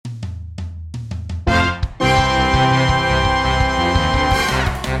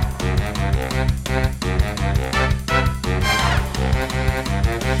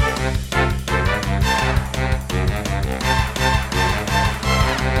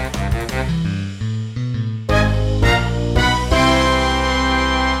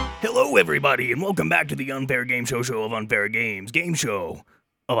Hello, everybody, and welcome back to the Unfair Game Show of Unfair Games, game show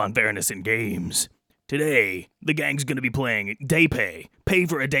of unfairness in games. Today, the gang's going to be playing Day pay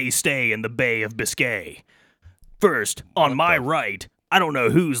for a day stay in the Bay of Biscay. First, on my right, I don't know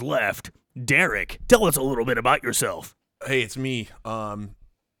who's left. Derek, tell us a little bit about yourself. Hey, it's me.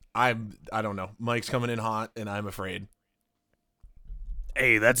 I don't know. Mike's coming in hot, and I'm afraid.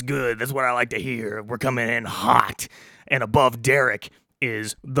 Hey, that's good. That's what I like to hear. We're coming in hot. And above Derek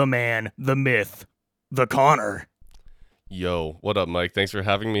is the man, the myth, the Connor. Yo, what up, Mike? Thanks for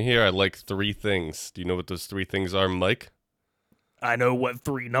having me here. I like 3 things. Do you know what those 3 things are, Mike? I know what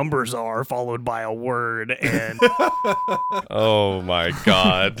 3 numbers are, followed by a word, and... Oh, my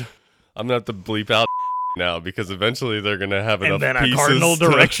God. I'm going to have to bleep out now, because eventually they're going to have enough and then pieces a cardinal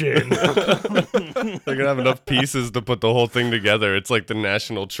direction. They're going to have enough pieces to put the whole thing together. It's like the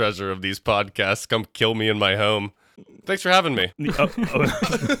national treasure of these podcasts. Come kill me in my home. Thanks for having me.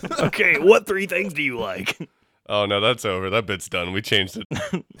 Okay, what 3 things do you like? Oh, no, that's over. That bit's done. We changed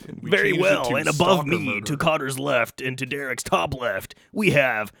it. Very well, and above me, to Connor's left, and to Derek's top left, we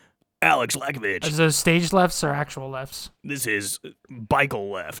have Alex Lakovich. Is those stage lefts or actual lefts? This is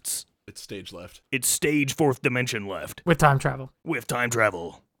Bikel lefts. It's stage left. It's stage 4th dimension left. With time travel. With time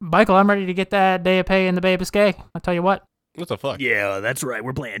travel. Michael, I'm ready to get that day of pay in the Bay of Biscay. I'll tell you what. What the fuck? Yeah, that's right.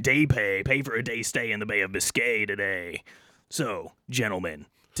 We're playing day pay for a day stay in the Bay of Biscay today. So, gentlemen,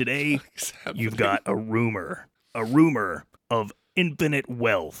 today you've got a rumor of infinite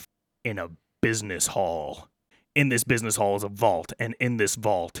wealth in a business hall. In this business hall is a vault, and in this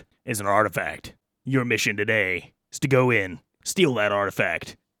vault is an artifact. Your mission today is to go in, steal that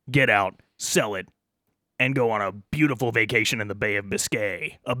artifact, get out, sell it, and go on a beautiful vacation in the Bay of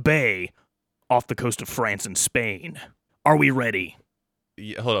Biscay, a bay off the coast of France and Spain. Are we ready?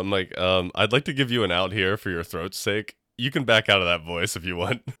 Yeah, hold on, Mike. I'd like to give you an out here for your throat's sake. You can back out of that voice if you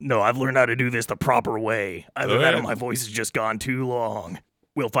want. No, I've learned how to do this the proper way. Either that or my voice has just gone too long.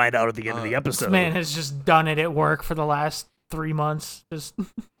 We'll find out at the end of the episode. This man has just done it at work for the last 3 months. Just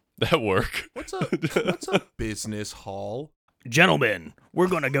That work. What's a business hall? Gentlemen, we're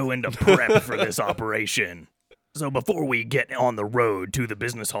going to go into prep for this operation. So before we get on the road to the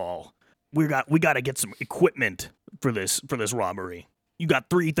business hall, we got to get some equipment for this robbery. You got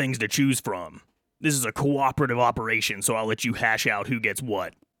 3 things to choose from. This is a cooperative operation, so I'll let you hash out who gets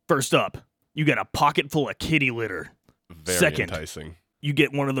what. First up, you get a pocket full of kitty litter. Very Second, enticing. you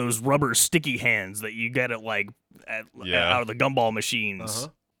get one of those rubber sticky hands that you get at out of the gumball machines. Uh-huh.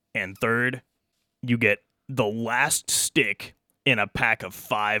 And third, you get the last stick in a pack of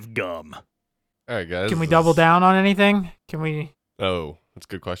 5 gum. All right, guys. can we double down on anything? Can we? Oh, that's a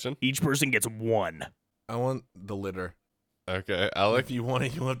good question. Each person gets 1. I want the litter. Okay, Alec, If you want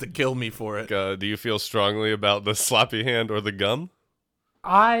it, you'll have to kill me for it. do you feel strongly about the sloppy hand or the gum?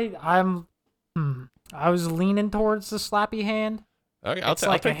 I was leaning towards the slappy hand. Okay, It's I'll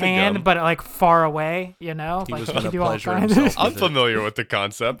like take a the hand, gum. but like far away. You know, He like was you gonna can do all pleasure kinds himself. I'm familiar with the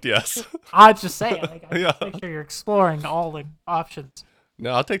concept, yes. I'd just say, like, Yeah. make sure you're exploring all the options.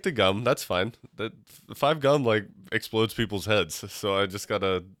 No, I'll take the gum. That's fine. The 5 gum, explodes people's heads, so I just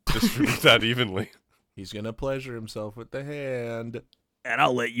gotta distribute that evenly. He's gonna pleasure himself with the hand. And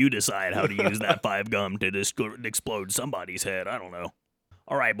I'll let you decide how to use that 5 gum to explode somebody's head. I don't know.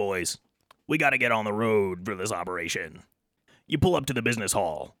 All right, boys. We got to get on the road for this operation. You pull up to the business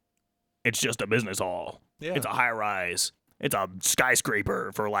hall. It's just a business hall. Yeah. It's a high-rise. It's a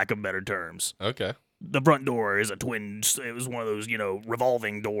skyscraper, for lack of better terms. Okay. The front door is it was one of those,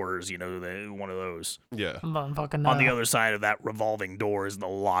 revolving doors, one of those. Yeah. I'm fucking On the other side of that revolving door is the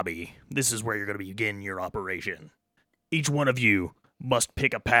lobby. This is where you're going to begin your operation. Each one of you must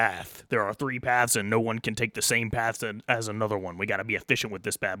pick a path. There are 3 paths, and no one can take the same path as another one. We got to be efficient with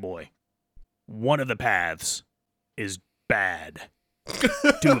this bad boy. One of the paths is bad.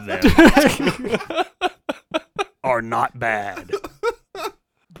 2 of them are not bad.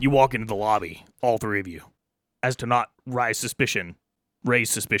 You walk into the lobby, all 3 of you. As to not raise suspicion,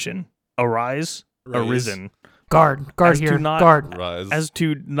 arisen. guard As here, to not- guard. Rise. As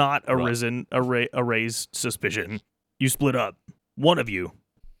to not raise suspicion, you split up. One of you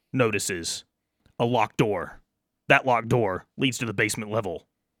notices a locked door. That locked door leads to the basement level,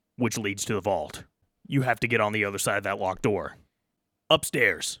 which leads to the vault. You have to get on the other side of that locked door.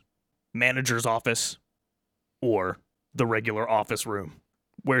 Upstairs, manager's office, or the regular office room.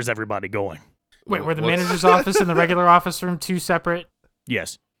 Where's everybody going? Wait, were the What's- manager's office and the regular office room 2 separate,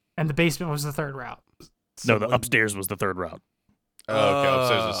 Yes. and the basement was the 3rd route? No, the upstairs was the 3rd route. Oh, okay.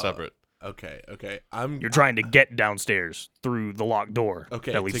 Upstairs is separate. Okay. You're trying to get downstairs through the locked door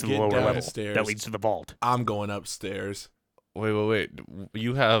Okay, that leads to to the get lower level. downstairs. That leads to the vault. I'm going upstairs. Wait.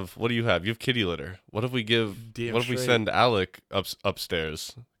 You have what do you have? You have kitty litter. What if we Damn what if we straight. send Alec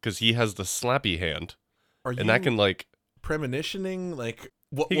upstairs because he has the slappy hand, Are and that can like premonitioning like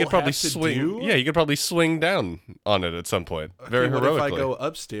what he we'll could probably have to swing. do? Yeah, he could probably swing down on it at some point. Very what heroically. if I go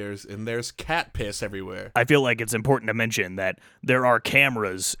upstairs and there's cat piss everywhere? I feel like it's important to mention that there are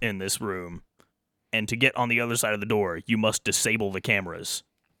cameras in this room, and to get on the other side of the door, you must disable the cameras.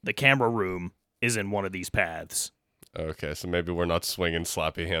 The camera room is in one of these paths. Okay, so maybe we're not swinging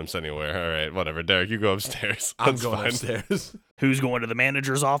slappy hams anywhere. All right, whatever. Derek, you go upstairs. I'm That's going fine. upstairs. Who's going to the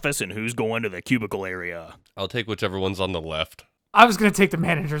manager's office and who's going to the cubicle area? I'll take whichever one's on the left. I was gonna take the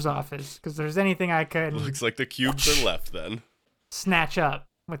manager's office because there's anything I could Looks like the cubes are left then. snatch up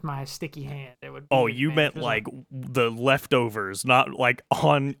with my sticky hand. It would. Be Oh, the you meant manager's like office. the leftovers, not like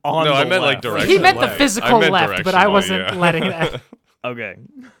on No, the I meant like left. directional. He meant the left. physical I meant left, but I directional, wasn't yeah. letting that. Okay.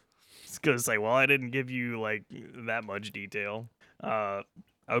 It's gonna say, well, I didn't give you like that much detail.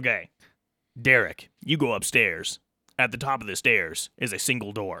 Okay. Derek, you go upstairs. At the top of the stairs is a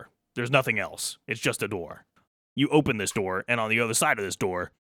single door. There's nothing else. It's just a door. You open this door, and on the other side of this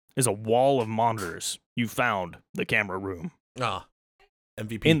door is a wall of monitors. You found the camera room. Ah,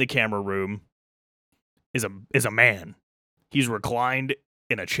 MVP. In the camera room is a man. He's reclined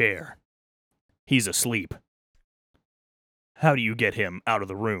in a chair. He's asleep. How do you get him out of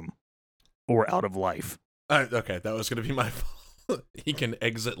the room or out of life? Okay, that was gonna be my fault. He can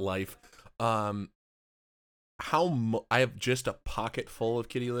exit life. I have just a pocket full of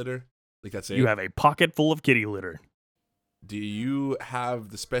kitty litter. Like that's it. You have a pocket full of kitty litter. Do you have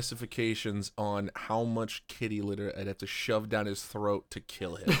the specifications on how much kitty litter I'd have to shove down his throat to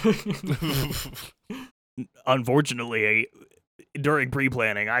kill him? Unfortunately, during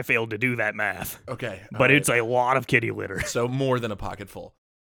pre-planning, I failed to do that math. Okay, But it's a lot of kitty litter. so more than a pocket full.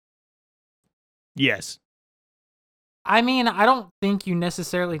 Yes. I mean, I don't think you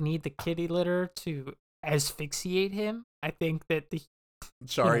necessarily need the kitty litter to asphyxiate him. I think that the.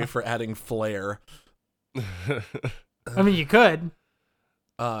 Sorry Yeah. for adding flair. I mean, you could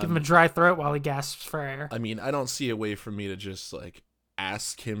give him a dry throat while he gasps for air. I mean, I don't see a way for me to just like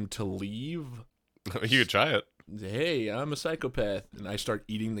ask him to leave. You could try it. Hey, I'm a psychopath, and I start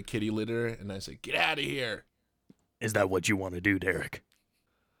eating the kitty litter, and I say, "Get out of here!" Is that what you want to do, Derek?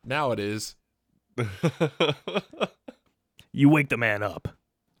 Now it is. You wake the man up.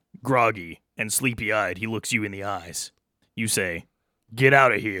 Groggy and sleepy-eyed, he looks you in the eyes. You say, "Get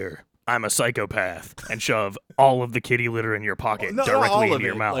out of here. I'm a psychopath," and shove all of the kitty litter in your pocket Not directly all into of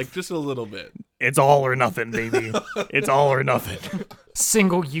your it, mouth. like just a little bit. It's all or nothing, baby. It's all or nothing.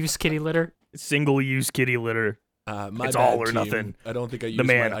 Single-use kitty litter. Single-use kitty litter. My It's bad, all or team. nothing. I don't think I used The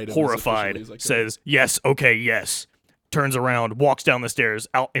my man, item as horrified, efficiently as I could. says, "Yes, okay, yes." Turns around, walks down the stairs,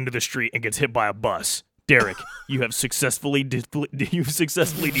 out into the street, and gets hit by a bus. Derek, you have successfully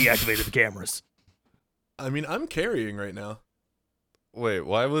deactivated the cameras. I mean, I'm carrying right now. Wait,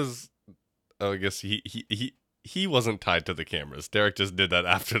 why was? Oh, I guess he wasn't tied to the cameras. Derek just did that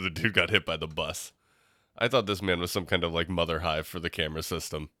after the dude got hit by the bus. I thought this man was some kind of like mother hive for the camera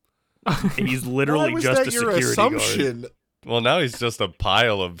system. He's literally Why was just that a your security guard. assumption? Well, now he's just a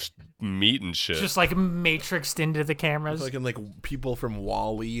pile of meat and shit. Just like matrixed into the cameras. Like in like people from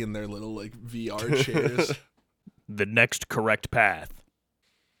Wall-E in their little like VR chairs. The next correct path.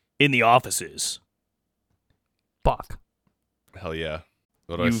 In the offices, Fuck. Hell yeah.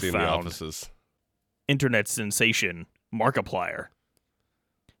 What do I You see in the found- offices? internet sensation Markiplier.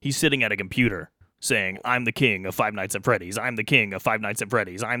 He's sitting at a computer saying, "I'm the king of Five Nights at Freddy's. I'm the king of Five Nights at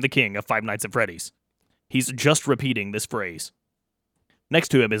Freddy's. I'm the king of Five Nights at Freddy's." He's just repeating this phrase. Next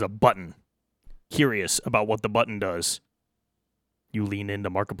to him is a button. Curious about what the button does, you lean into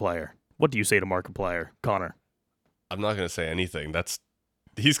Markiplier. What do you say to Markiplier, Connor? I'm not gonna say anything.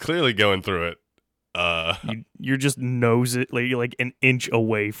 He's clearly going through it. You're just nose it like an inch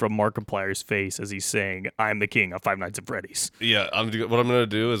away from Markiplier's face as he's saying, "I'm the king of Five Nights at Freddy's." Yeah. What I'm gonna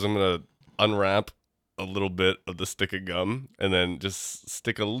do is I'm gonna unwrap a little bit of the stick of gum and then just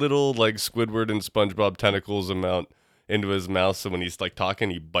stick a little like Squidward and SpongeBob tentacles amount into his mouth. So when he's like talking,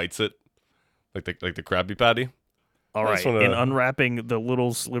 he bites it like the Krabby Patty. All I right, just wanna- in unwrapping the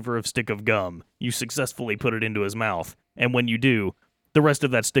little sliver of stick of gum, you successfully put it into his mouth, and when you do, the rest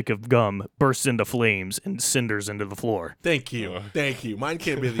of that stick of gum bursts into flames and cinders into the floor. Thank you. Thank you. Mine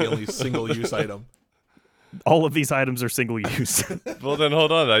can't be the only single-use item. All of these items are single use. Well, then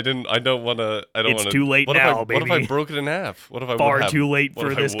hold on. I don't want to. It's too late what now, What if baby. I broke it in half? What if I Far would have, too late what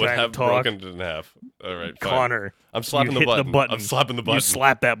for if I this would kind have of talk. broken it in half? All right, fine. Connor, I'm slapping you the hit button. the button. I'm slapping the button. You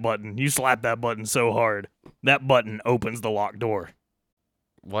slap that button. You slap that button so hard. That button opens the locked door.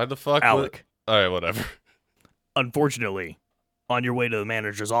 Why the fuck? Alec, All right, whatever. unfortunately, On your way to the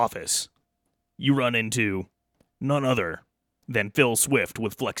manager's office, you run into none other than Phil Swift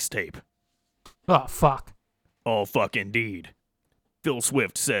with flex tape. Oh, fuck. Oh, fuck indeed. Phil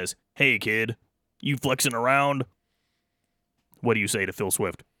Swift says, "Hey, kid, you flexing around?" What do you say to Phil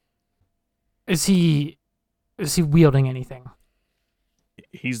Swift? Is he wielding anything?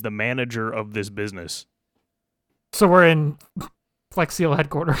 He's the manager of this business. So we're in Flex Seal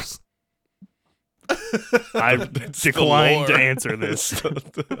headquarters. I That's the decline to lore. answer this.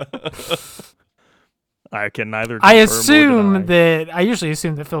 I can neither I confirm or assume deny. that I usually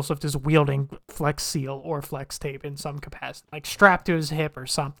assume that Phil Swift is wielding Flex Seal or Flex Tape in some capacity, like strapped to his hip or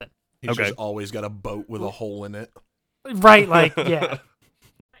something. He's Okay. just always got a boat with a hole in it. Right, like, yeah.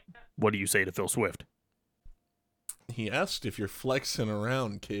 What do you say to Phil Swift? He asked if you're flexing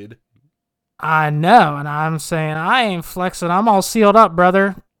around, kid. I know, and I'm saying I ain't flexing. I'm all sealed up,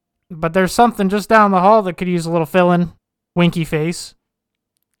 brother. But there's something just down the hall that could use a little filling. Winky face.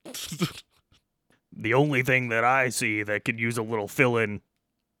 The only thing that I see that could use a little fill-in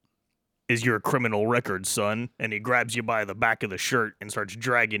is your criminal record, son. And he grabs you by the back of the shirt and starts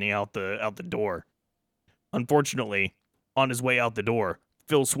dragging you out the door. Unfortunately, on his way out the door,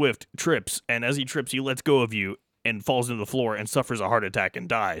 Phil Swift trips, and as he trips, he lets go of you and falls into the floor and suffers a heart attack and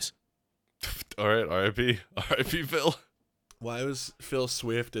dies. All right, R.I.P. R.I.P. Phil. Why was Phil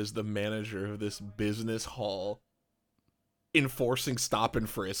Swift as the manager of this business hall enforcing stop and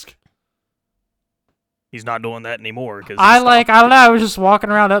frisk? He's not doing that anymore because I don't know. I was just walking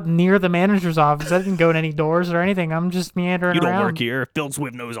around up near the manager's office. I didn't go to any doors or anything. I'm just meandering you don't around. work here. Phil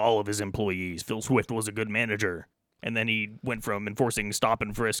Swift knows all of his employees. Phil Swift was a good manager. And then he went from enforcing stop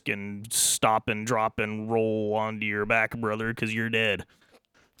and frisk and stop and drop and roll onto your back, brother, because you're dead.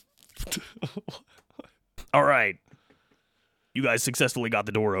 All right. You guys successfully got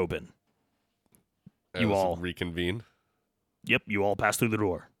the door open. Yeah, You let's all- reconvene. Yep, you all passed through the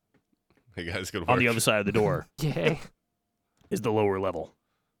door. Hey guys, good work. On the other side of the door Yeah. is the lower level.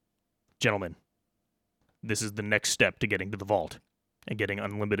 Gentlemen, this is the next step to getting to the vault and getting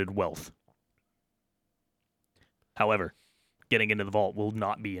unlimited wealth. However, getting into the vault will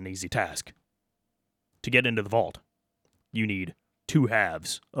not be an easy task. To get into the vault, you need 2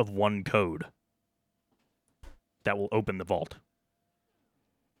 halves of one code that will open the vault.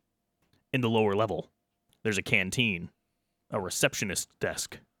 In the lower level, there's a canteen, a receptionist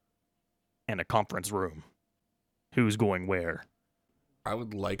desk, and a conference room. Who's going where? I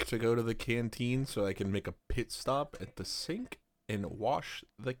would like to go to the canteen so I can make a pit stop at the sink and wash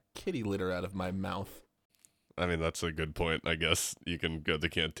the kitty litter out of my mouth. I mean, that's a good point. I guess you can go to the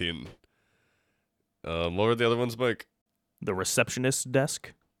canteen. What were the other ones, Mike? The receptionist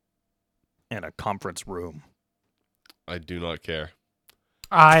desk, and a conference room. I do not care.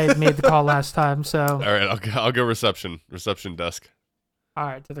 I made the call last time, so All right, I'll go reception desk. all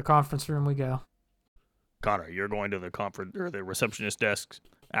right, to the conference room we go. Connor, you're going to the conference or the receptionist desk.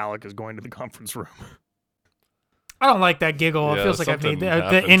 Alec is going to the conference room. I don't like that giggle. It Yeah, feels like I've made something the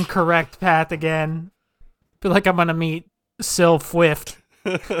happened. incorrect path again. Feel like I'm gonna meet Sil Swift.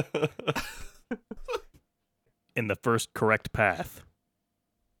 In the first correct path,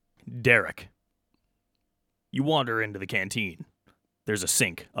 Derek. You wander into the canteen. There's a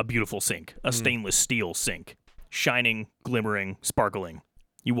sink, a beautiful sink, a stainless steel sink, shining, glimmering, sparkling.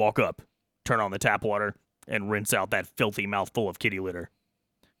 You walk up, turn on the tap water, and rinse out that filthy mouthful of kitty litter.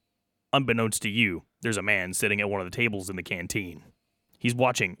 Unbeknownst to you, there's a man sitting at one of the tables in the canteen. He's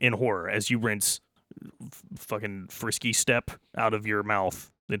watching in horror as you rinse fucking frisky step out of your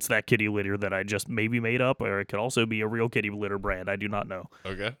mouth. It's that kitty litter that I just maybe made up, or it could also be a real kitty litter brand. I do not know.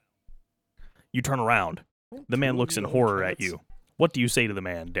 Okay. You turn around. The man looks in horror at you. What do you say to the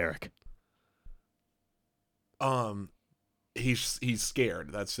man, Derek? He's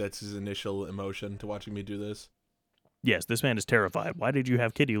scared. That's his initial emotion to watching me do this. Yes, this man is terrified. Why did you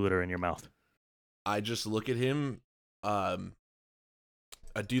have kitty litter in your mouth? I just look at him.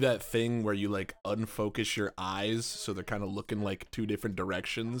 I do that thing where you like unfocus your eyes so they're kind of looking like 2 different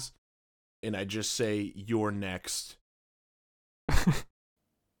directions, and I just say, "You're next."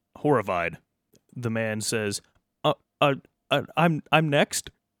 Horrified, the man says, I'm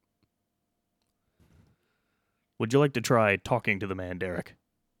next." Would you like to try talking to the man, Derek?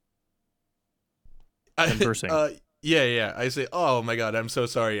 Conversing. Yeah. I say, "Oh my god, I'm so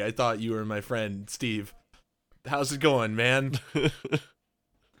sorry. I thought you were my friend, Steve. How's it going, man?"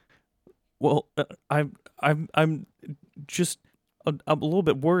 Well, I'm just I'm a little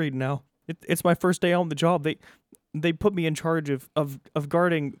bit worried now. It's my first day on the job. They put me in charge of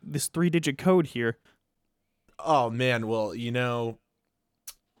guarding this 3-digit code here. Oh man, well,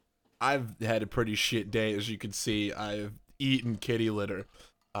 I've had a pretty shit day, as you can see. I've eating kitty litter.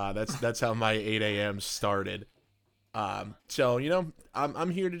 That's how my 8 a.m. started. So I'm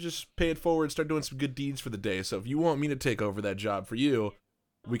here to just pay it forward, start doing some good deeds for the day. So if you want me to take over that job for you,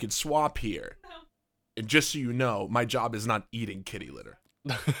 we could swap here. And just so you know, my job is not eating kitty litter.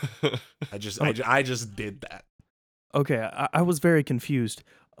 I just did that. Okay, I was very confused.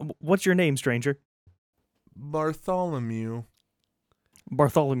 What's your name, stranger? Bartholomew.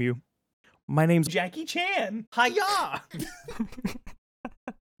 Bartholomew. My name's Jackie Chan. Hiya!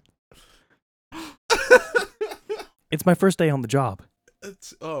 It's my first day on the job.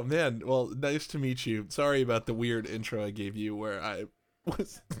 Oh man, well, nice to meet you. Sorry about the weird intro I gave you where I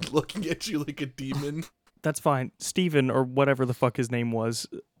was looking at you like a demon. That's fine. Steven, or whatever the fuck his name was.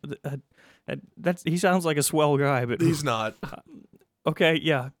 He sounds like a swell guy, but He's not. Okay,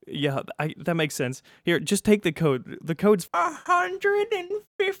 yeah, that makes sense. Here, just take the code. The code's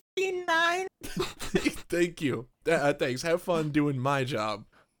 159. Thank you. Thanks. Have fun doing my job.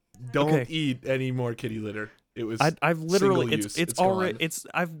 Don't Okay. eat any more kitty litter. It was. I've literally single use. it's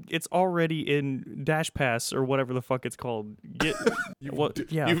gone. already in Dash Pass or whatever the fuck it's called.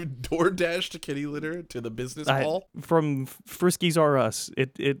 You've door dashed kitty litter to the business hall. From Friskies R Us.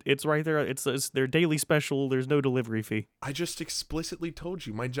 It's right there. It's their daily special. There's no delivery fee. I just explicitly told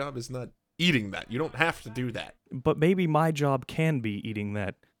you my job is not eating that. You don't have to do that. But maybe my job can be eating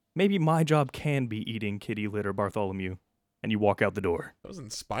that. Maybe my job can be eating kitty litter, Bartholomew. And you walk out the door. That was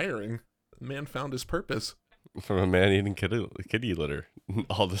inspiring. The man found his purpose. From a man eating kitty litter.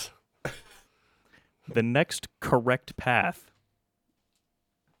 All this. The next correct path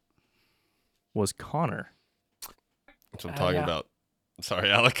was Connor. That's what I'm talking yeah. about. Sorry,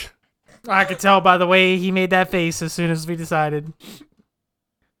 Alec. I could tell by the way he made that face as soon as we decided.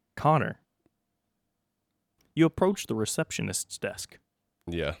 Connor. You approach the receptionist's desk.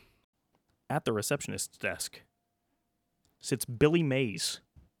 Yeah. At the receptionist's desk sits Billy Mays,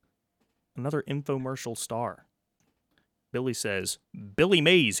 another infomercial star. Billy says, "Billy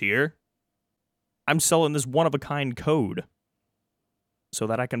Mays here. I'm selling this one-of-a-kind code so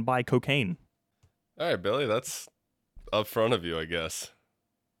that I can buy cocaine." All right, Billy, that's up front of you, I guess.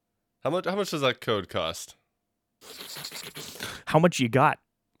 How much does that code cost? How much you got?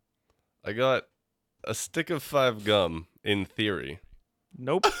 I got a stick of 5 gum in theory.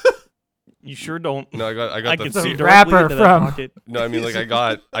 Nope. You sure don't. No, I got I the can The see the- directly rapper into that from- pocket. No, I mean like I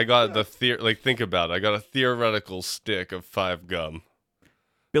got the like think about it. I got a theoretical stick of 5 gum.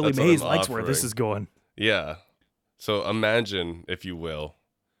 Billy That's what Mays I'm likes where this offering. is going. Yeah. So imagine, if you will,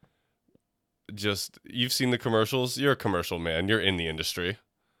 just you've seen the commercials. You're a commercial man. You're in the industry.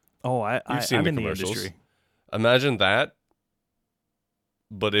 Oh, You've seen I'm the in the commercials. industry. Imagine that,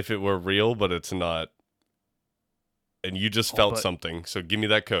 but if it were real, but it's not, and you just felt but- something. So give me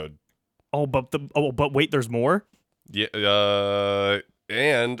that code. But wait, there's more. Yeah.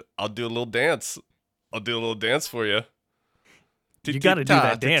 And I'll do a little dance. I'll do a little dance for you. You gotta do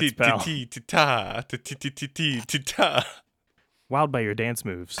that dance, pal. It Wowed by your dance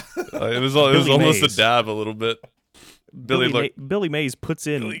moves. was Billy almost Mays. a dab a little bit. Billy Mays puts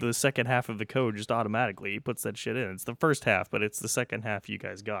in Billy. the second half of the code just automatically. He puts that shit in. It's the first half, but it's the second half you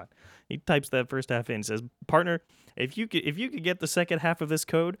guys got. He types that first half in. Says, "Partner, if you could get the second half of this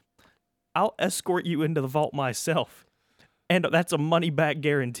code, I'll escort you into the vault myself, and that's a money back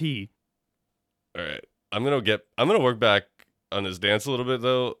guarantee." All right. I'm gonna work back on his dance a little bit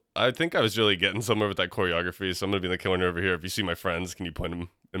though. I think I was really getting somewhere with that choreography, so I'm gonna be in the corner over here. If you see my friends, can you point them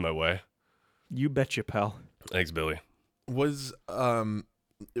in my way? You betcha, pal. Thanks, Billy. Was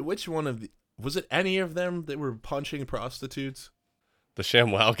which one of the was it any of them that were punching prostitutes? The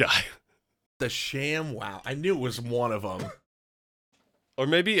ShamWow guy. The sham wow. I knew it was one of them. Or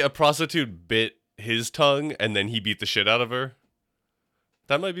maybe a prostitute bit his tongue and then he beat the shit out of her.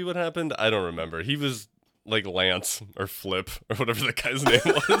 That might be what happened. I don't remember. He was like Lance or Flip or whatever the guy's name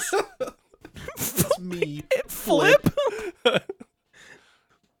was. It's me. Flip.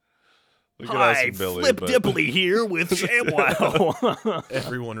 We could Hi, ask Billy, Flip but- Dipley here with ShamWow.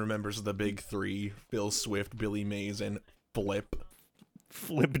 Everyone remembers the big three: Phil Swift, Billy Mays, and Flip.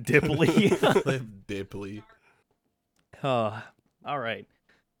 Flip Dipley. Flip Dipley. All right.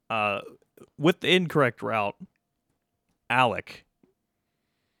 With the incorrect route, Alec,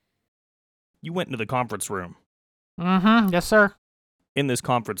 you went into the conference room. Mm-hmm. Yes, sir. In this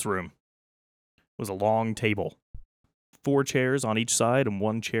conference room was a long table, 4 chairs on each side and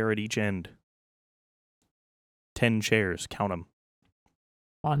 1 chair at each end. 10 chairs, count them.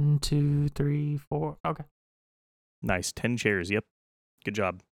 1, 2, 3, 4. Okay. Nice, 10 chairs. Yep, good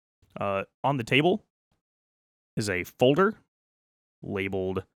job. On the table is a folder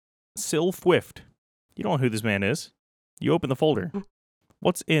labeled Sil Fwift. You don't know who this man is. You open the folder.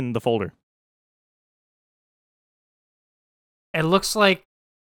 What's in the folder? It looks like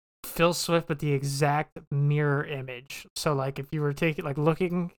Phil Swift, but the exact mirror image. So, like, if you were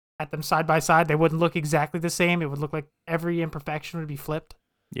looking at them side by side, they wouldn't look exactly the same. It would look like every imperfection would be flipped.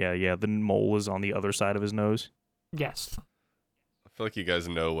 Yeah. The mole is on the other side of his nose. Yes. I feel like you guys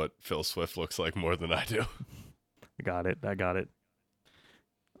know what Phil Swift looks like more than I do. I got it.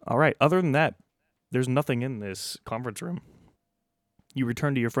 All right. Other than that, there's nothing in this conference room. You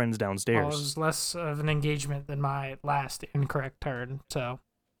return to your friends Well, it downstairs. was less of an engagement than my last incorrect turn, so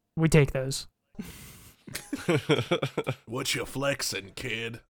we take those. What you flexing,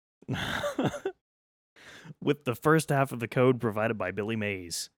 kid? With the first half of the code provided by Billy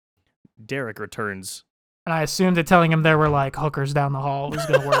Mays, Derek returns. And I assumed that telling him there were like hookers down the hall was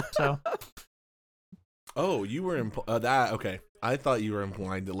going to work, so. Oh, you were that okay. I thought you were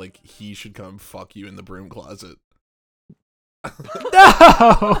implying that like he should come fuck you in the broom closet.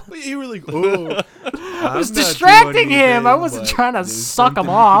 No! You were like, oh, I was distracting him. I wasn't trying to suck him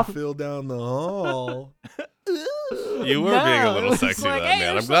off. Feel down the hall. You were being a little it's sexy like, then, hey, man.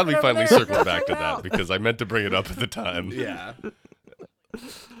 I'm there's glad we something finally over there. circled back to Check it that out. because I meant to bring it up at the time. Yeah.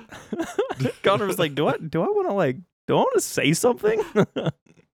 Connor was like, do I want to say something?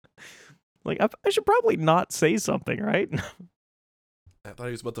 Like, I should probably not say something, right? I thought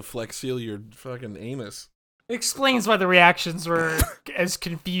he was about to flex seal your fucking anus. It explains why the reactions were as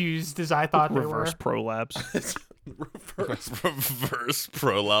confused as I thought they were. Reverse prolapse. Reverse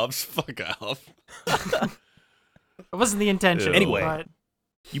prolapse. Fuck off. It wasn't the intention. Anyway. But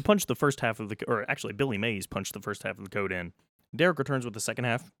You punch the first half of the, or actually, Billy Mays punched the first half of the code in. Derek returns with the second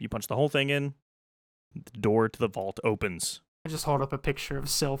half. You punch the whole thing in. The door to the vault opens. I just hold up a picture of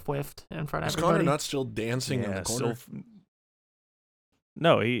Sylphift in front of Is everybody. Connor not still dancing in the corner?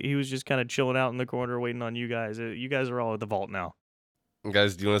 No, he was just kind of chilling out in the corner waiting on you guys. You guys are all at the vault now.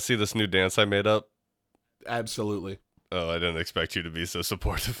 Guys, do you want to see this new dance I made up? Absolutely. Oh, I didn't expect you to be so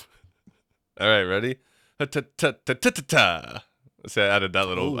supportive. All right, ready? Ha-ta-ta-ta-ta-ta-ta. See, I added that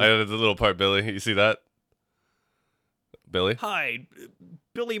little. I added the little part, Billy. You see that? Billy? Hi,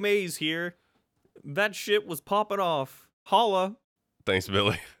 Billy Mays here. That shit was popping off. Holla. Thanks,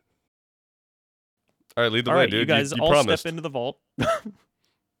 Billy. All right, lead the All way, right, dude. you guys you all promised. step into the vault.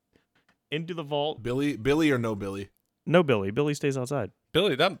 Into the vault. Billy or no Billy? No, Billy. Billy stays outside.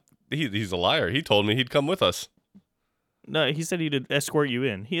 Billy, he's a liar. He told me he'd come with us. No, he said he'd escort you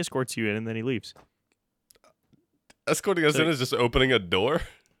in. He escorts you in, and then he leaves. Escorting us in is just opening a door?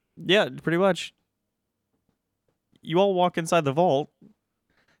 Yeah, pretty much. You all walk inside the vault,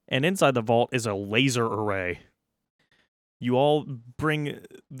 and inside the vault is a laser array. You all bring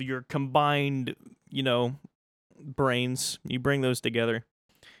your combined, brains. You bring those together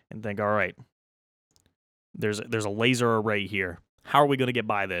and think, all right, there's a laser array here. How are we going to get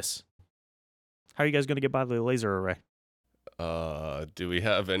by this? How are you guys going to get by the laser array? Do we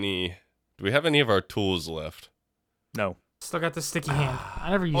have any of our tools left? No. Still got the sticky hand. I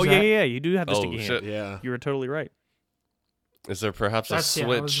never use Oh, that. yeah, you do have the Oh, sticky hand. shit. Yeah. You were totally right. Is there perhaps a That was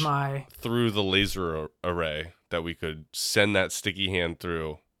switch my. through the laser array that we could send that sticky hand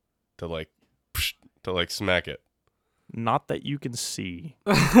through to like smack it? Not that you can see.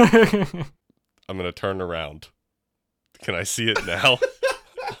 I'm gonna turn around. Can I see it now?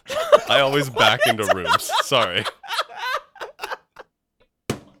 I always back into rooms. Sorry.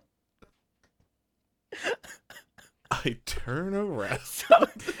 I turn around. So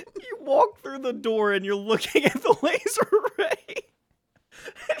you walk through the door and you're looking at the laser array.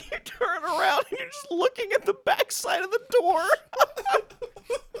 And you turn around and you're just looking at the backside of the door.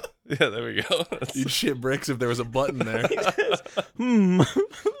 Yeah, there we go. You'd shit bricks if there was a button there.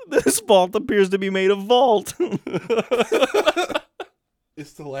 This vault appears to be made of vault.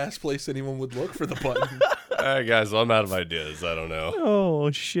 It's the last place anyone would look for the button. All right, guys. Well, I'm out of ideas. I don't know.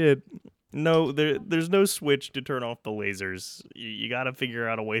 Oh, shit. No, there's no switch to turn off the lasers. You got to figure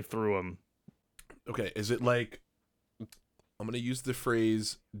out a way through them. Okay, is it like, I'm gonna use the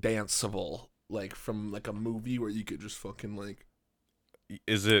phrase danceable, like from like a movie where you could just fucking like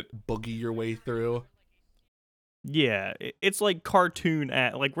Is it? boogie your way through? Yeah, it's like cartoon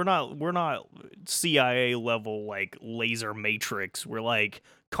like we're not CIA level like laser matrix. We're like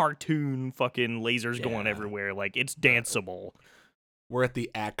cartoon fucking lasers going Yeah. everywhere. Like it's danceable. We're at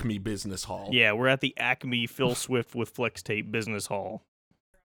the Acme Business Hall. Yeah, we're at the Acme Phil Swift with Flex Tape Business Hall,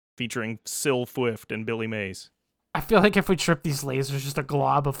 featuring Syl Swift and Billy Mays. I feel like if we trip these lasers, just a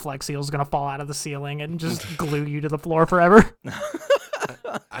glob of Flex Seal is going to fall out of the ceiling and just glue you to the floor forever.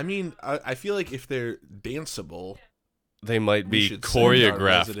 I mean, I feel like if they're danceable, They might We be should send our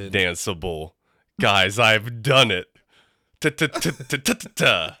choreographed resident- danceable. Guys, I've done it.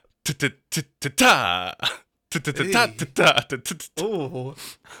 Oh,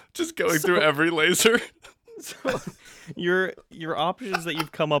 Just going through every laser. So your options that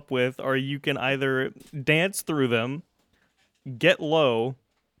you've come up with are you can either dance through them, get low,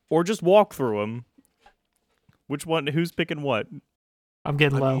 or just walk through them. Which one? Who's picking what? I'm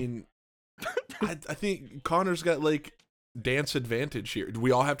getting I low. mean, I think Connor's got like dance advantage here. Do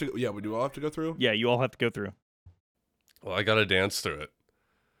we all have to? Yeah, we do all have to go through. Yeah, you all have to go through. Well, I gotta dance through it.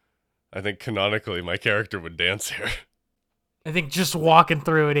 I think canonically my character would dance here. I think just walking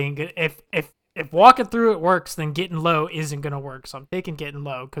through it ain't good. If walking through it works, then getting low isn't gonna work. So I'm taking getting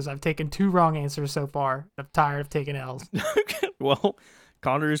low because I've taken 2 wrong answers so far. I'm tired of taking L's. Well,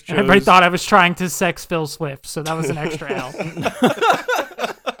 Connor's chose... Everybody thought I was trying to sex Phil Swift, so that was an extra L.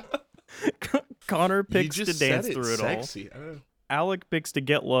 Connor You picks to just dance said through it sexy. I don't know. all. Alec picks to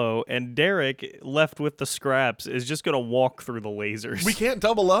get low, and Derek, left with the scraps, is just gonna walk through the lasers. We can't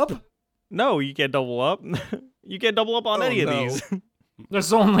double up. No, you can't double up. You can't double up on Oh, any of no. these.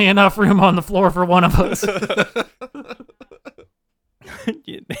 There's only enough room on the floor for one of us.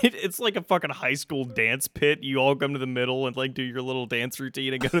 It's like a fucking high school dance pit. You all come to the middle and like do your little dance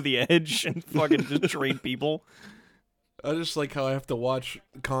routine and go to the edge and fucking just trade people. I just like how I have to watch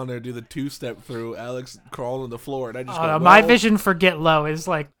Connor do the 2-step through Alex crawl on the floor, and I just My well, vision for get low is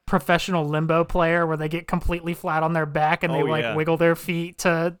like professional limbo player where they get completely flat on their back and they Oh, like yeah. wiggle their feet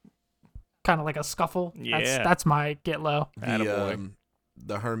to kind of like a scuffle. Yeah. That's my get low. Attaboy.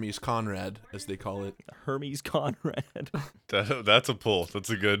 The Hermes Conrad, as they call it. Hermes Conrad. That's a pull.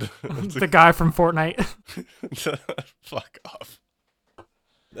 That's a good. That's The guy from Fortnite. Fuck off.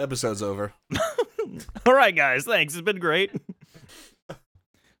 The episode's over. All right, guys. Thanks. It's been great.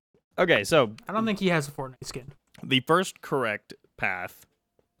 Okay, so I don't think he has a Fortnite skin. the first correct path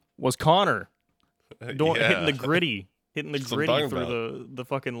was Connor hitting the gritty. Hitting the That's what I'm gritty talking through the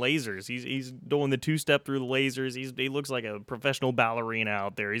fucking lasers. He's doing the 2-step through the lasers. He looks like a professional ballerina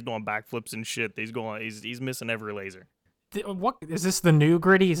out there. He's doing backflips and shit. He's missing every laser. What is this? The new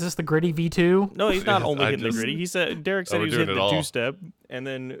gritty? Is this the gritty V2? No, he's not Yes, only I hitting the just- gritty. He said Derek said we're he was doing hitting it the all. 2-step, and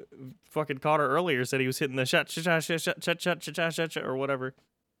then fucking Connor earlier said he was hitting the shot or whatever.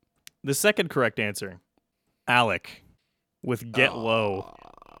 The second correct answer, Alec, with get low.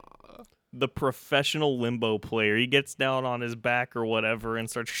 The professional limbo player. He gets down on his back or whatever and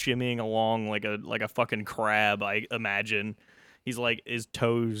starts shimmying along like a fucking crab, I imagine. He's like his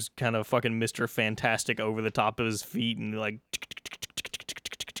toes kind of fucking Mr. Fantastic over the top of his feet and like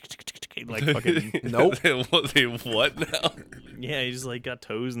fucking Nope. They what now? yeah, he's like got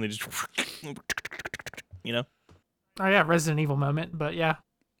toes and they just you know. Oh yeah, Resident Evil moment. But yeah,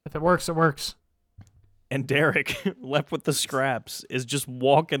 if it works, it works. And Derek, left with the scraps, is just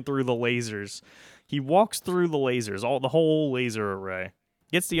walking through the lasers. He walks through the lasers, the whole laser array,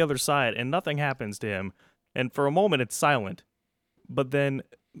 gets the other side, and nothing happens to him. And for a moment, it's silent. But then,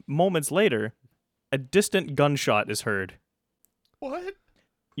 moments later, a distant gunshot is heard. What?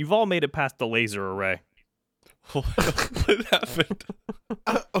 You've all made it past the laser array. What happened?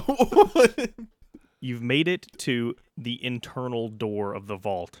 You've made it to the internal door of the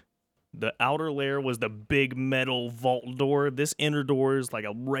vault. The outer layer was the big metal vault door. This inner door is like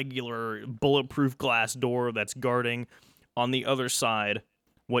a regular bulletproof glass door that's guarding. On the other side,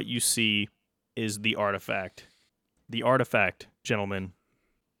 what you see is the artifact. The artifact, gentlemen,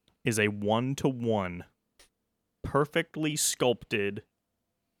 is a 1-to-1, perfectly sculpted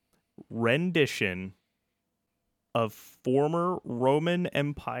rendition of former Roman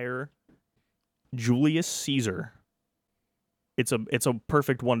Empire Julius Caesar. It's a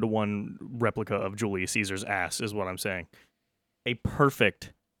perfect 1-to-1 replica of Julius Caesar's ass, is what I'm saying. A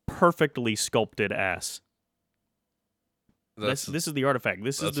perfectly sculpted ass. This is the artifact.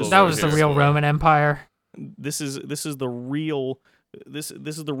 This is that's the what That we're was the here real for. Roman Empire. this is the real this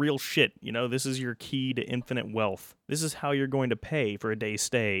is the real shit. You know, this is your key to infinite wealth. This is how you're going to pay for a day's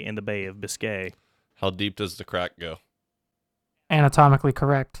stay in the Bay of Biscay. How deep does the crack go? Anatomically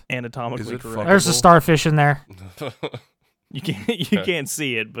correct. Anatomically Is it correct. fuckable? There's a starfish in there. You can't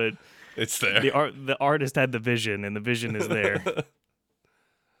see it, but It's there. the artist had the vision, and the vision is there.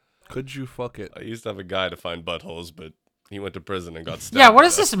 Could you fuck it? I used to have a guy to find buttholes, but he went to prison and got stabbed. Yeah, what to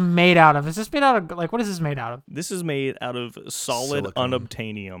is death. this made out of? Is this made out of like what is this made out of? This is made out of solid Silicone.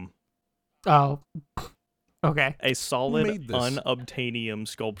 unobtainium. Oh, okay. A solid made this? unobtainium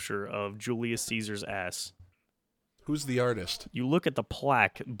sculpture of Julius Caesar's ass. Who's the artist? You look at the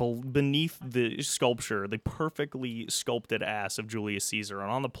plaque beneath the sculpture, the perfectly sculpted ass of Julius Caesar, and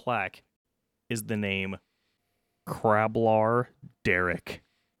on the plaque is the name Crablar Derek.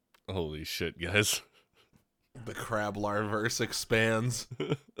 Holy shit, guys. The Crablar-verse expands.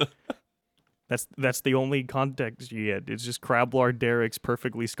 That's the only context you get. It's just Crablar Derek's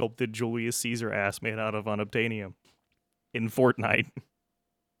perfectly sculpted Julius Caesar ass made out of unobtainium in Fortnite.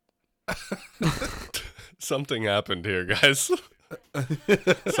 Something happened here, guys.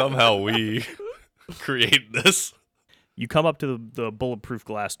 Somehow we create this. You come up to the bulletproof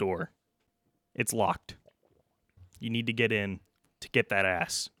glass door. It's locked. You need to get in to get that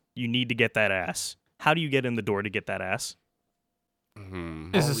ass. You need to get that ass. How do you get in the door to get that ass? All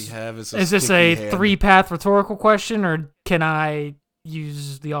we have is Is this sticky a hand. 3-path rhetorical question, or can I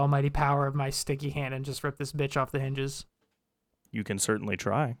use the almighty power of my sticky hand and just rip this bitch off the hinges? You can certainly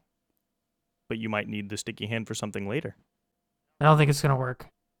try. But you might need the sticky hand for something later. I don't think it's gonna work.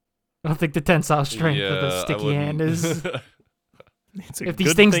 I don't think the tensile strength of the I sticky hand wouldn't. is. It's a If these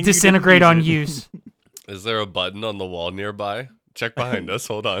good things thing you didn't disintegrate use on it. use, Is there a button on the wall nearby? Check behind us.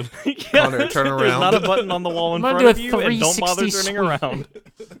 Hold on. Yeah, Connor, turn There's around. not a button on the wall in I'm front gonna of do a you, and don't bother 360 turning sweep.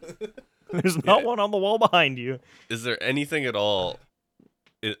 around. There's not one on the wall behind you. Is there anything at all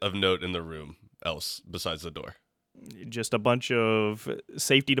of note in the room else besides the door? Just a bunch of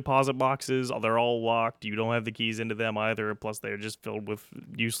safety deposit boxes. They're all locked. You don't have the keys into them either. Plus, they're just filled with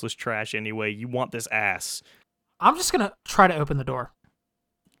useless trash anyway. You want this ass. I'm just gonna try to open the door.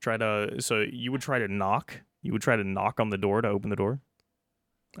 So you would try to knock? You would try to knock on the door to open the door?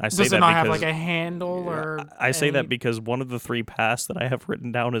 I say Does that it not because have like a handle or? I say that any- because one of the 3 paths that I have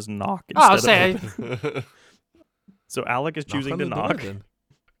written down is knock Oh, I'll instead of say open. So Alec is choosing on to the door, knock. then.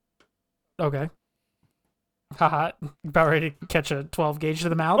 okay. Haha, about ready to catch a 12 gauge to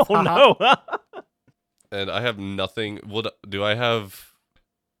the mouth. Oh Haha. no! And I have nothing. What do I have?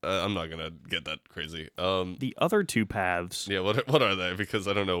 I'm not gonna get that crazy. The other 2 paths, Yeah. What are they? Because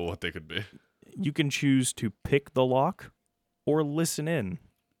I don't know what they could be. you can choose to pick the lock or listen in.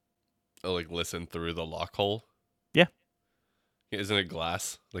 Oh, like listen through the lock hole. Yeah. Isn't it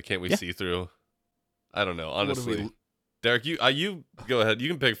glass? Like, can't we Yeah. see through? I don't know. What do we- Honestly, Derek, you go ahead. You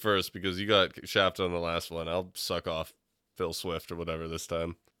can pick first because you got shafted on the last one. I'll suck off Phil Swift or whatever this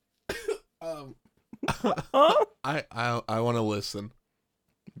time. Huh? I want to listen.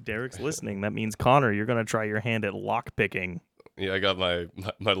 Derek's listening. That means Connor, you're gonna try your hand at lock picking. Yeah, I got my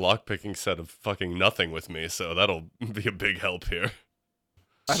lock picking set of fucking nothing with me, so that'll be a big help here.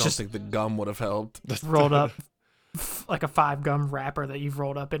 I don't Just- think the gum would have helped. Rolled up like a 5-gum wrapper that you've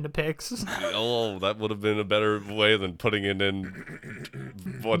rolled up into picks. Oh, that would have been a better way than putting it in.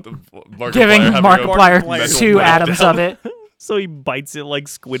 Markiplier Giving having a Markiplier mental 2 breakdown. atoms of it. So he bites it like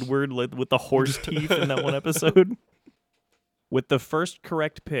Squidward with the horse teeth in that one episode. With the first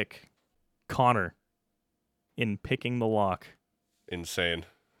correct pick, Connor, in picking the lock. Insane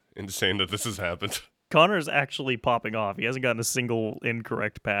that this has happened. Connor's actually popping off. He hasn't gotten a single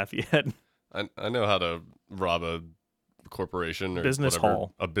incorrect path yet. I know how to rob a corporation or Business whatever.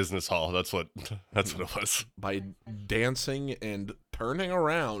 hall. A business hall. That's what it was. By dancing and turning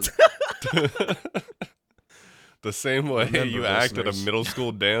around. The same way Remember, you act at a listeners. middle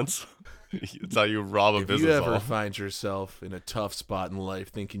school dance. It's how you rob a If business you ever hall. find yourself in a tough spot in life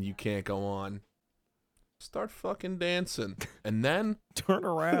thinking you can't go on, start fucking dancing. And then Turn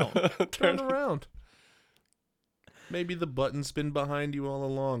around. turn around. Maybe the button's been behind you all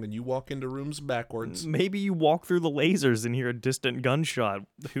along and you walk into rooms backwards. Maybe you walk through the lasers and hear a distant gunshot.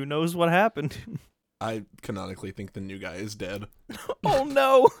 Who knows what happened? I canonically think the new guy is dead. Oh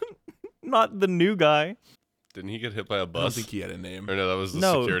no! Not the new guy. Didn't he get hit by a I don't bus? think he had a name. Or no, that was the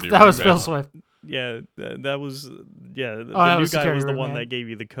No, security That was room Phil man. Swift. Yeah, that was the that new was guy security was the room one man. that gave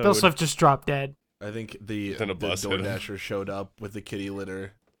you the code. Phil Swift just dropped dead. I think the Then a bus hit him. DoorDasher showed up with the kitty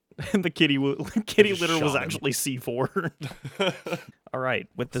litter. And the kitty Just litter was shot him. actually C4. All right,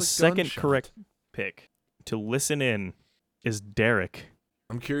 with the It's a second gunshot. correct pick to listen in is Derek.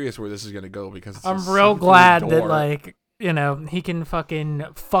 I'm curious where this is gonna go because it's a I'm real see-through glad that, door. like, you know, he can fucking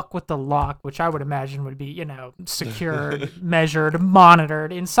fuck with the lock, which I would imagine would be, you know, secured, measured,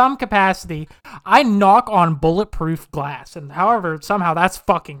 monitored in some capacity. I knock on bulletproof glass, and however, somehow that's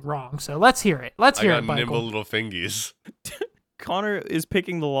fucking wrong. So let's hear it. Let's I hear got it, Michael. nimble little fingies. Connor is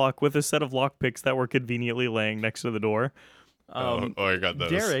picking the lock with a set of lock picks that were conveniently laying next to the door. I got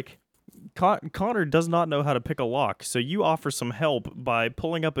those. Derek, Connor does not know how to pick a lock, so you offer some help by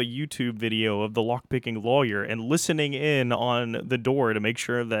pulling up a YouTube video of the lock-picking lawyer and listening in on the door to make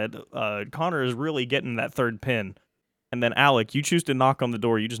sure that Connor is really getting that third pin. And then, Alec, you choose to knock on the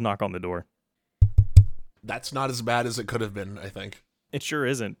door. You just knock on the door. That's not as bad as it could have been, I think. It sure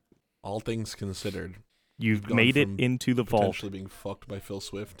isn't. All things considered. You've gone made it from into the Potentially vault. being fucked by Phil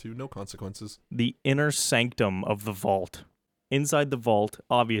Swift to no consequences. The inner sanctum of the vault. Inside the vault,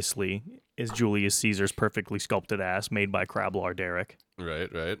 obviously, is Julius Caesar's perfectly sculpted ass made by Crablar Derek. Right.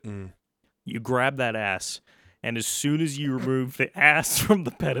 You grab that ass, and as soon as you remove the ass from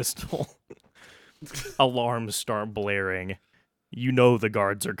the pedestal, alarms start blaring. You know the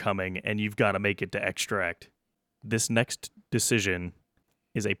guards are coming, and you've got to make it to extract. This next decision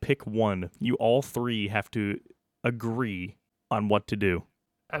is a pick one. You all three have to agree on what to do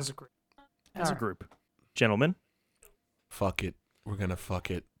As a group. as a group. Gentlemen, Fuck it. We're gonna fuck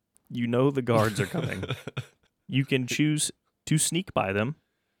it. you know the guards are coming. You can choose to sneak by them.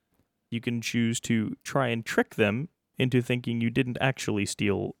 You can choose to try and trick them into thinking you didn't actually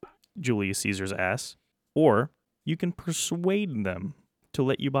steal Julius Caesar's ass. Or you can persuade them to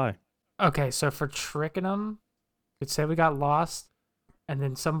let you by. Okay, so for tricking them, you'd say we got lost, and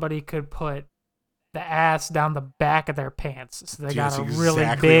then somebody could put the ass down the back of their pants, so they Dude, got that's a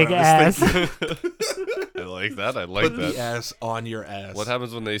exactly really big what I ass. was thinking. I like that. I like Put that. the ass on your ass. What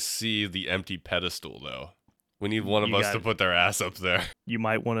happens when they see the empty pedestal, though? We need one of You us got to it. put their ass up there. You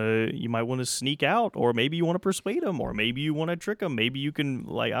might want to sneak out, or maybe you want to persuade them, or maybe you want to trick them. Maybe you can,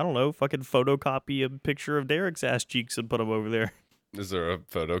 like, I don't know, fucking photocopy a picture of Derek's ass cheeks and put them over there. Is there a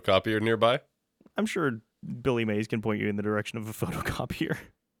photocopier nearby? I'm sure Billy Mays can point you in the direction of a photocopier.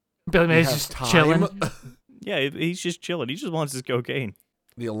 Billy We Mays have just time. chilling. Yeah, he's just chilling. He just wants his cocaine.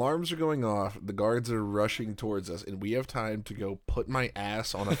 The alarms are going off. The guards are rushing towards us, and we have time to go put my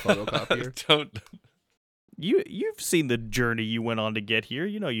ass on a photocopier. Don't. You've seen the journey you went on to get here.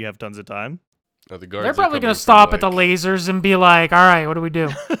 You know you have tons of time. Oh, the guards They're are probably coming gonna from, stop at the like- lasers and be like, "All right, what do we do?"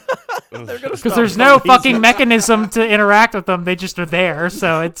 They're gonna Because stop there's at no the fucking laser. mechanism to interact with them. They just are there,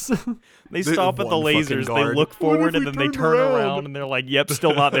 so it's. They stop at the one fucking lasers. They guard. look What if forward and we then they turned turn around around? and they're like, "Yep,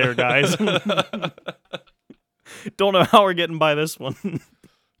 still not there, guys." Don't know how we're getting by this one.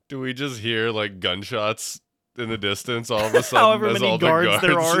 Do we just hear like gunshots in the distance all of a sudden? However as many all the guards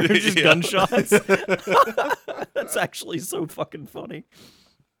there are, just Yeah. gunshots. That's actually so fucking funny.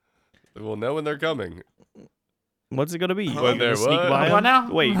 We'll know when they're coming. What's it gonna be? When We're gonna they're sneak what? by What 'em?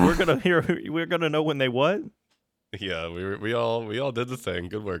 now? Wait, we're gonna hear. We're gonna know when they what? Yeah, we all did the thing.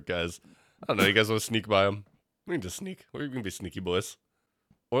 Good work, guys. I don't know. You guys want to sneak by them? We can just sneak. We're gonna be sneaky boys.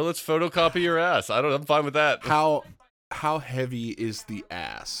 Or let's photocopy your ass. I'm fine with that. How heavy is the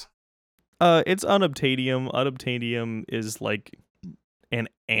ass? It's unobtainium. Unobtainium is like an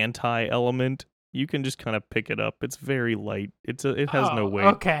anti-element. You can just kind of pick it up. It's very light. It has no Oh, weight.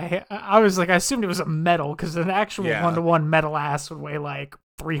 Okay, I was like, I assumed it was a metal because an actual Yeah. 1-to-1 metal ass would weigh like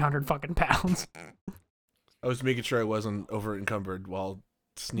 300 fucking pounds. I was making sure I wasn't over encumbered while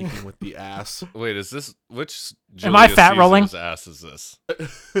sneaking with the ass. Wait, is this which? Am I Julius fat rolling? Caesar's ass is this?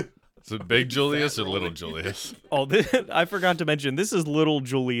 Is it big Julius or little Julius? Oh, I forgot to mention. This is little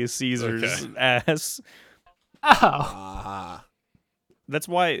Julius Caesar's Okay. ass. Oh, Ah. That's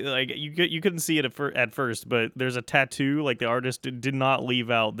why, like, you couldn't see it at first, but there's a tattoo. Like, the artist did not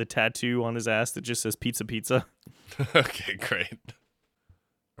leave out the tattoo on his ass that just says "Pizza Pizza." Okay, great.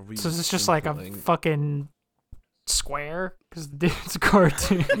 Are we so is this just like a implementing- fucking square? Because the dude's a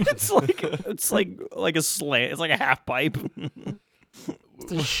cartoon. It's like a slant. It's like a half pipe. It's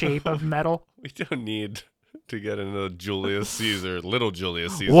the shape of metal. We don't need to get into Julius Caesar, little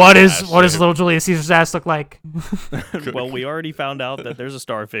Julius Caesar. What ass does shape. little Julius Caesar's ass look like? Well, we already found out that there's a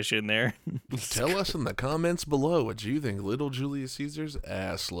starfish in there. Tell us in the comments below what you think little Julius Caesar's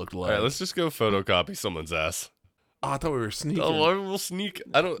ass looked All like. right, let's just go photocopy someone's ass. Oh, I thought we were sneaking. Oh, well, we'll sneak.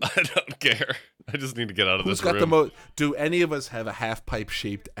 I don't care. I just need to get out of Who's this got room. the most? Do any of us have a half pipe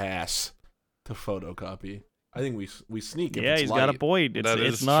shaped ass to photocopy? I think we sneak. If Yeah, it's he's light. got a point. It's That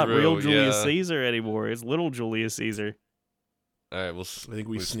it's is not real true, Julius yeah. Caesar anymore. It's little Julius Caesar. All right, we'll. I think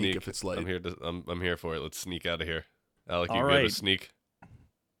we sneak if it's light. I'm here for it. Let's sneak out of here. Alec, you All good right. with sneak?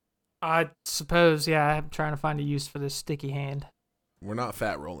 I suppose, yeah, I'm trying to find a use for this sticky hand. We're not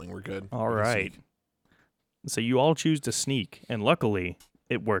fat rolling. We're good. All We can right. sneak. So you all choose to sneak, and luckily,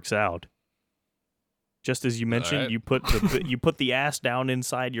 it works out. Just as you mentioned, right. you put the ass down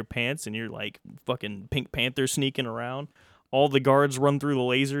inside your pants, and you're like fucking Pink Panther sneaking around. All the guards run through the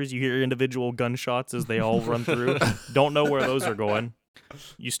lasers. You hear individual gunshots as they all run through. Don't know where those are going.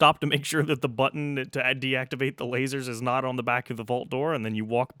 You stop to make sure that the button to deactivate the lasers is not on the back of the vault door, and then you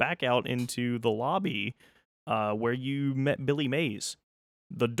walk back out into the lobby where you met Billy Mays.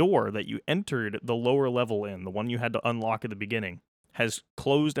 The door that you entered the lower level in, the one you had to unlock at the beginning, has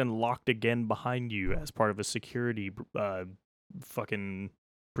closed and locked again behind you as part of a security fucking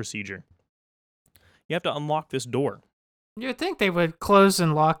procedure. You have to unlock this door. You'd think they would close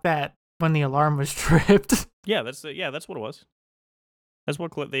and lock that when the alarm was tripped. Yeah, that's what it was. That's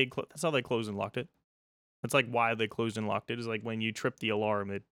what that's how they closed and locked it. That's like why they closed and locked it. Is like when you trip the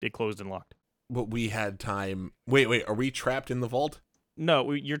alarm, it closed and locked. But we had time. Wait, are we trapped in the vault?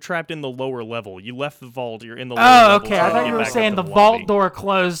 No, you're trapped in the lower level. You left the vault. You're in the lower Oh, level. okay. trying I to thought get you were back up saying to the lobby. vault door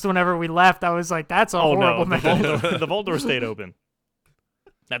closed whenever we left. I was like, that's a Oh horrible no, the vault, mechanic. door, the vault door stayed open.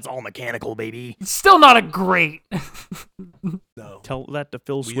 That's all mechanical, baby. It's still not a great. No. Tell that to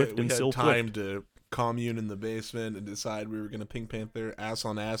Phil Swift we and had Sil time Swift. to commune in the basement and decide we were gonna Pink Panther ass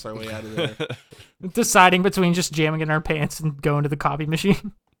on ass our way out of there. Deciding between just jamming in our pants and going to the copy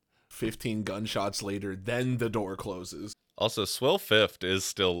machine. 15 gunshots later, then the door closes. Also, Swill Fifth is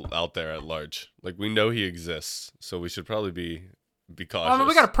still out there at large. Like, we know he exists, so we should probably be cautious. I mean,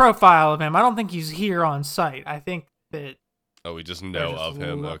 we got a profile of him. I don't think he's here on site. I think that. Oh, we just know just of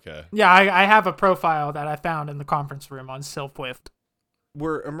him. lo- Okay. Yeah, I have a profile that I found in the conference room on Silfwift.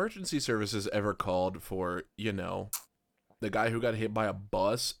 Were emergency services ever called for, the guy who got hit by a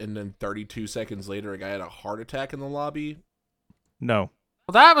bus and then 32 seconds later a guy had a heart attack in the lobby? No.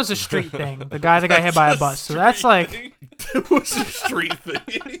 Well, that was a street thing. The guy that got hit by a bus. So that's like. It was a street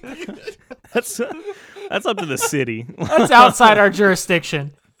thing. That's up to the city. That's outside our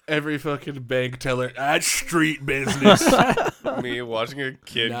jurisdiction. Every fucking bank teller, that's street business. Me watching a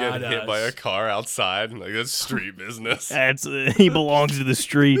kid Not get hit by a us. car outside, like, that's street business. That's he belongs to the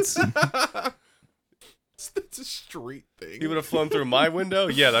streets. It's a street thing. He would have flown through my window?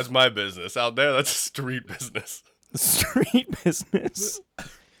 Yeah, that's my business. Out there, that's street business. Street business.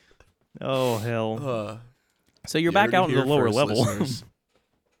 Oh hell. So you're You back heard it out in the here lower first, level. listeners.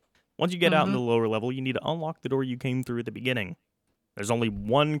 Once you get out in the lower level, you need to unlock the door you came through at the beginning. There's only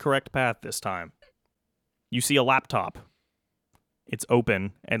one correct path this time. You see a laptop. It's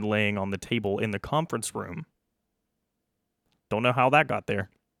open and laying on the table in the conference room. Don't know how that got there.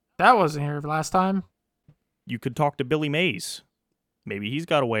 That wasn't here last time. You could talk to Billy Mays. Maybe he's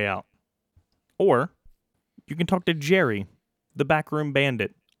got a way out. Or you can talk to Jerry, the backroom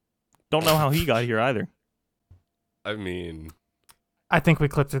bandit. Don't know how he got here either. I mean, I think we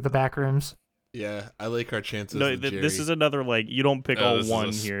clipped through the back rooms. Yeah, I like our chances. No, with this Jerry. is another, like, you don't pick Oh, all this is a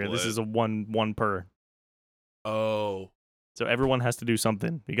one here. This split. is a one per. Oh. So everyone has to do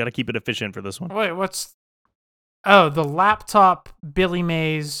something. You got to keep it efficient for this one. Wait, what's... Oh, the laptop, Billy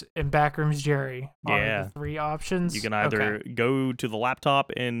Mays, and Backrooms Jerry are Yeah. the three options? You can either Okay. go to the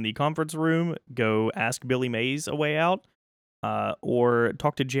laptop in the conference room, go ask Billy Mays a way out, or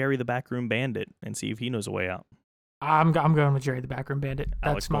talk to Jerry, the backroom bandit, and see if he knows a way out. I'm going with Jerry the Backroom Bandit.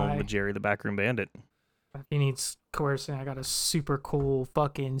 Alex That's going my... with Jerry, the backroom bandit. If he needs coercing, I got a super cool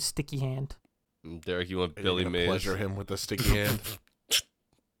fucking sticky hand. Derek, you want Are you Billy gonna Mays? pleasure him with a sticky hand?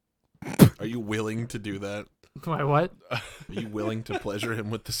 Are you willing to do that? Wait, what? Are you willing to pleasure him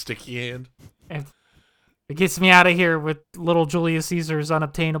with the sticky hand? If it gets me out of here with little Julius Caesar's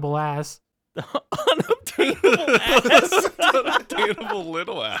unobtainable ass. Unobtainable ass. Unobtainable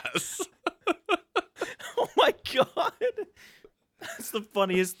little ass. Oh my god. That's the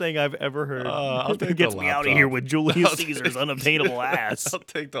funniest thing I've ever heard. I'll take It gets the me out of laptop. here with Julius I'll Caesar's take- unobtainable ass. I'll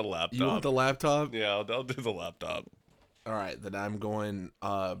take the laptop. You want the laptop? Yeah, I'll do the laptop. All right, then I'm going.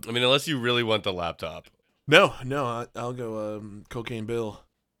 I mean, unless you really want the laptop, No, I'll go. Cocaine Bill.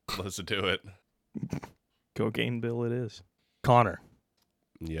 let's do it. Cocaine Bill it is. Connor,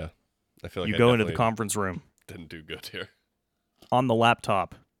 Yeah, I feel like you I go into the definitely conference room. Didn't do good here. On the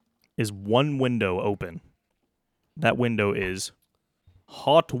laptop is one window open. That window is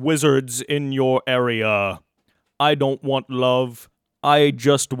hot wizards in your area. I don't want love. I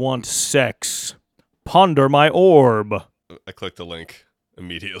just want sex. Ponder my orb. I clicked the link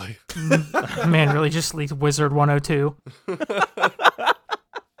immediately. Man, really just leaked Wizard 102.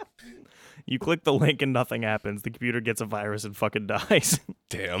 You click the link and nothing happens. The computer gets a virus and fucking dies.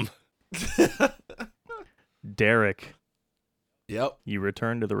 Damn. Derek, Yep. you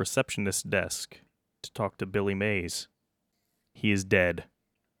return to the receptionist's desk to talk to Billy Mays. He is dead.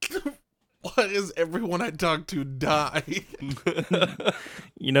 Why does everyone I talk to die?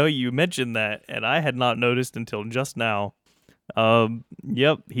 You know, you mentioned that, and I had not noticed until just now.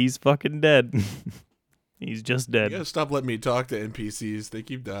 Yep, he's fucking dead. He's just You dead. gotta stop letting me talk to NPCs. They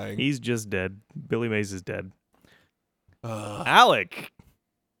keep dying. He's just dead. Billy Mays is dead. Ugh. Alec,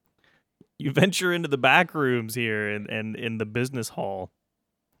 you venture into the back rooms here and in the business hall,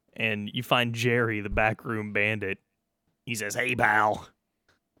 and you find Jerry, the backroom bandit. He says, "Hey, pal,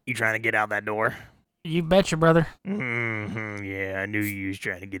 you trying to get out that door?" You betcha, brother. Mm-hmm, yeah, I knew you was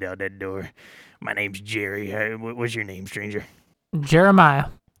trying to get out that door. My name's Jerry. What's your name, stranger? Jeremiah.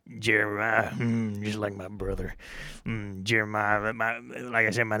 Jeremiah, just like my brother. Jeremiah, like I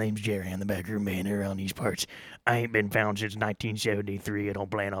said, my name's Jerry. I'm the backroom man around these parts. I ain't been found since 1973. I don't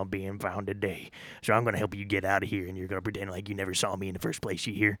plan on being found today. So I'm going to help you get out of here, and you're going to pretend like you never saw me in the first place,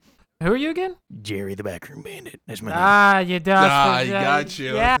 you hear? Who are you again? Jerry the backroom bandit. That's my name. You dust. You got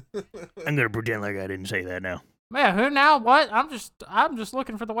you. Yeah. I'm going to pretend like I didn't say that now. Man, who now? What? I'm just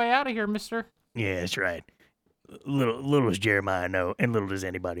looking for the way out of here, mister. Yeah, that's right. Little does Jeremiah know, and little does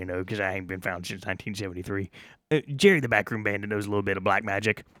anybody know, because I ain't been found since 1973. Jerry the backroom bandit knows a little bit of black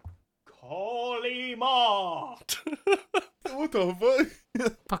magic. Kalima! What the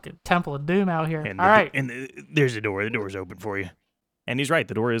fuck? Fucking Temple of Doom out here. And All right. There's a door. The door's open for you. And he's right.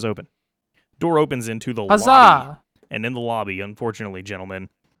 The door is open. Door opens into the Huzzah! lobby. And in the lobby, unfortunately, gentlemen,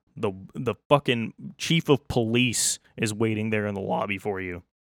 the fucking chief of police is waiting there in the lobby for you.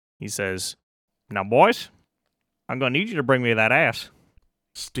 He says, "Now, boys, I'm going to need you to bring me that ass."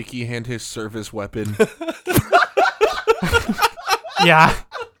 Sticky hand his service weapon. Yeah.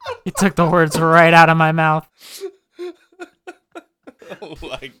 You took the words right out of my mouth. Oh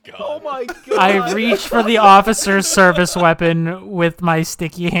my god. Oh my god. I reach for the officer's service weapon with my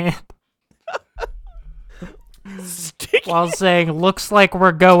sticky hand Sticky. while saying, "Looks like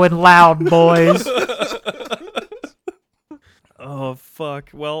we're going loud, boys." Oh, fuck.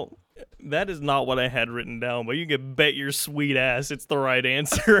 Well, that is not what I had written down, but you can bet your sweet ass it's the right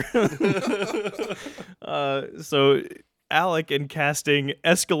answer. So, Alec, in casting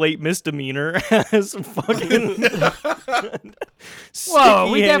Escalate Misdemeanor as fucking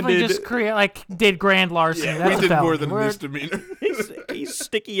Whoa, we sticky-handed- definitely just did grand larceny. Yeah, That's we a did more felony. than a We're- misdemeanor. he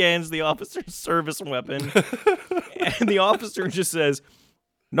sticky hands the officer's service weapon, and the officer just says,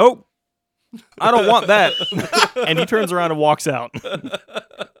 "Nope, I don't want that," and he turns around and walks out.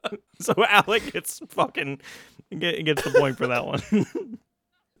 So Alec gets gets the point for that one.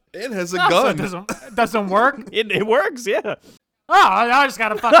 And has a No, so gun. it doesn't work. It works, yeah. Oh, I just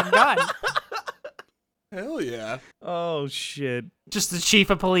got a fucking gun. Hell yeah. Oh shit! Just the chief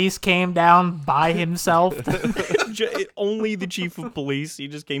of police came down by himself. Only the chief of police. He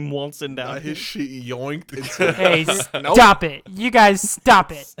just came waltzing down. Got his shit yoinked. Into Hey, Nope. stop it. You guys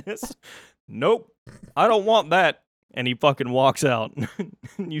stop it. Nope, I don't want that. And he fucking walks out.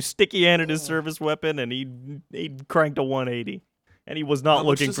 You sticky-handed his service weapon, and he cranked a 180. And he was not How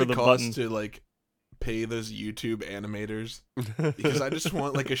much looking does for it the cost button. to like pay those YouTube animators? Because I just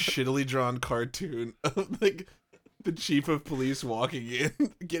want like a shittily drawn cartoon of like the chief of police walking in,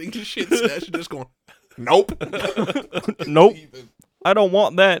 getting his shit snatched, and just going, "Nope, Nope, I don't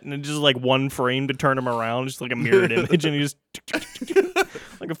want that." And it's just like one frame to turn him around, just like a mirrored image, and he just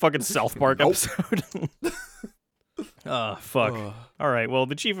like a fucking South Park Nope. episode. Ah, fuck. All right, well,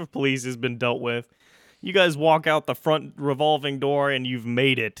 the chief of police has been dealt with. You guys walk out the front revolving door, and you've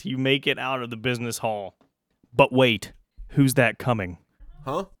made it. You make it out of the business hall. But wait, who's that coming?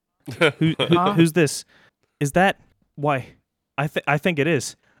 Huh? Who's this? Is that why? I think it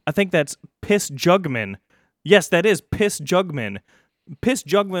is. I think that's Piss Jugman. Yes, that is Piss Jugman. Piss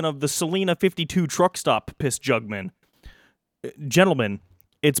Jugman of the Selena 52 truck stop. Piss Jugman. Gentlemen,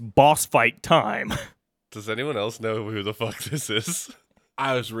 it's boss fight time. Does anyone else know who the fuck this is?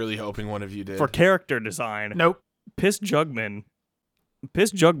 I was really hoping one of you did. For character design, Nope. Piss Jugman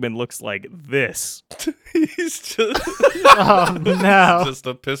looks like this. He's just, Oh, no. just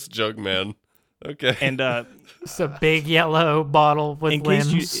a piss jug man. Okay. And It's a big yellow bottle with in case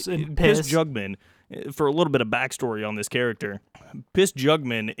limbs you and Piss piss. Jugman, for a little bit of backstory on this character, Piss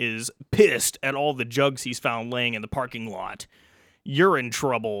Jugman is pissed at all the jugs he's found laying in the parking lot. You're in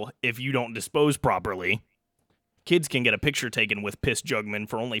trouble if you don't dispose properly. Kids can get a picture taken with Piss Jugman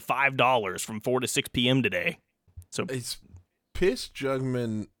for only $5 from 4 to 6 p.m. today. So It's Piss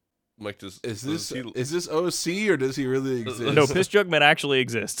Jugman. Like this, Is this OC or does he really exist? no, Piss Jugman actually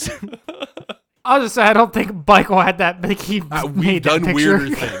exists. I was just saying, I don't think Michael had that big. He We've made that done picture.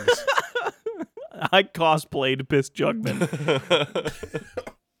 weirder things. I cosplayed Piss Jugman.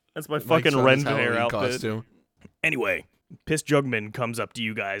 That's my Mike fucking saw his Ren hair Halloween outfit. costume. Anyway, Piss Jugman comes up to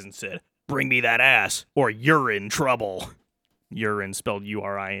you guys and said, "Bring me that ass, or you're in trouble." Urine spelled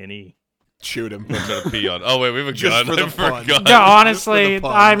U-R-I-N-E. Shoot him. I'm trying to pee on. Oh wait, we have a Just gun. for the I fun. forgot. No, honestly,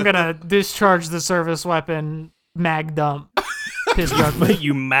 pun. I'm gonna discharge the service weapon. Mag dump. Piss judgment.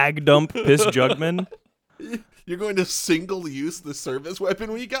 You mag dump Piss Jugman? You're going to single use the service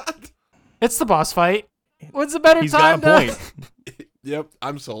weapon we got? It's the boss fight. What's a better He's time got a to? point. Yep,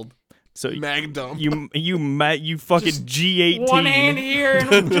 I'm sold. So Mag dump. you fucking Just G18. One hand here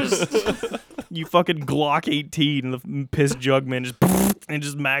and just. You fucking Glock 18 and the Piss Jugman just and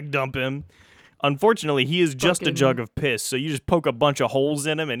just mag dump him. Unfortunately, he is just a Fucking- jug of piss, so you just poke a bunch of holes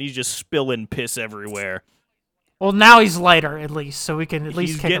in him, and he's just spilling piss everywhere. Well, now he's lighter at least, so we can at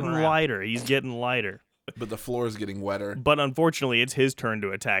least He's kick him getting around. lighter. He's getting lighter. But the floor is getting wetter. But unfortunately, it's his turn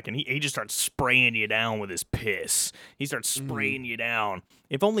to attack, and he just starts spraying you down with his piss. He starts spraying you down.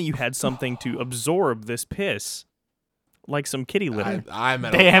 If only you had something to absorb this piss, like some kitty litter. I'm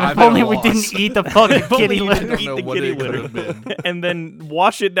at Damn, I'm if at a only we loss. didn't eat the fucking If only kitty you litter. didn't eat know the what kitty it could litter have been. and then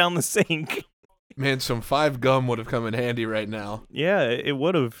wash it down the sink. Man, some 5 gum would have come in handy right now. Yeah, it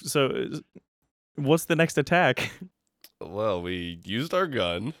would have. So, what's the next attack? Well, we used our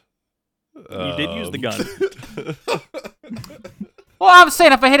gun. You did use the gun. Well, I'm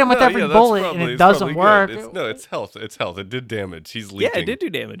saying if I hit him with No, every yeah, that's bullet probably- and it it's doesn't probably work, good. It's health. It's health. It did damage. He's leaking. Yeah, it did do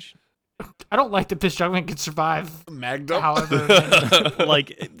damage. I don't like that Piss Jugman can survive. Magnum. However,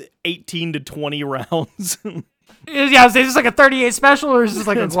 Like 18 to 20 rounds. yeah, is this like a 38 special or is this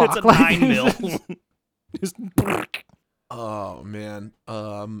like a it's Glock? a Like- 9 mil. Just Oh man.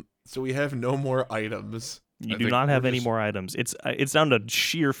 So we have no more items. You I do think not have we're any just- more items. It's down to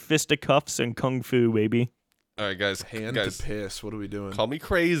sheer fisticuffs and kung fu, baby. All right, guys. Hand guys, to piss. What are we doing? call me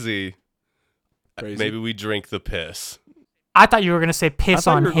crazy. Crazy. Maybe we drink the piss. I thought you were gonna say piss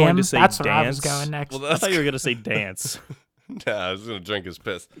thought you on were going him. to say That's where I was dance. going next. Well, I that's thought you were gonna say dance. Nah, I was gonna drink his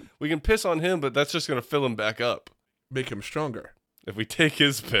piss. We can piss on him, but that's just gonna fill him back up. Make him stronger. If we take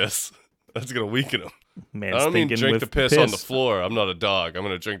his piss, that's gonna weaken him. Man's I don't mean thinking drink with the piss on the floor. I'm not a dog. I'm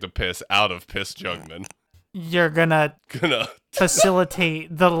gonna drink the piss out of Piss Jugman. You're gonna Gonna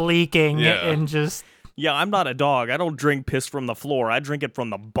facilitate the leaking Yeah. and just Yeah, I'm not a dog. I don't drink piss from the floor. I drink it from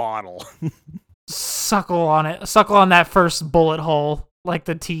the bottle. suckle on it. Suckle on that first bullet hole like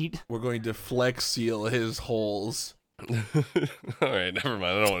the teat. We're going to flex seal his holes. All right, never mind.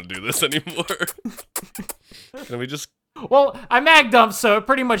 I don't want to do this anymore. Can we just? Well, I mag dumped, so it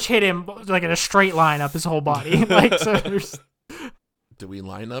pretty much hit him like in a straight line up his whole body. Like so, there's Do we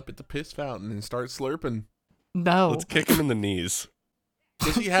line up at the piss fountain and start slurping? no. Let's kick him in the knees.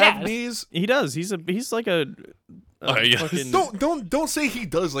 Does he have Yeah. knees? He does. He's like a yes. fucking- Don't say he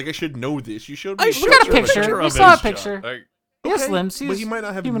does. Like I should know this. You showed me. I a showed We got a you a picture. picture. of We his saw a jaw. picture. All right, He has Okay, limbs. but He's he might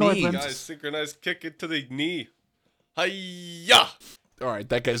not have humanoid knees. limbs. guys, synchronized kick it to the knee. Hiya! All right,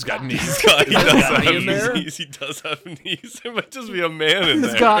 that guy's got knees. He does He's got have knee in there? knees. He does have knees. It might just be a man in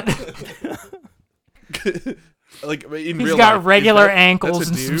He's there. got Like in he's real got life, regular is that- ankles that's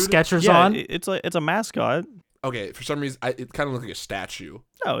a and some dude? Skechers Yeah, on. it's a mascot. Okay, for some reason, it kind of looked like a statue.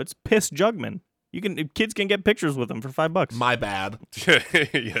 No, it's Piss Jugman. Kids can get pictures with him for $5. My bad.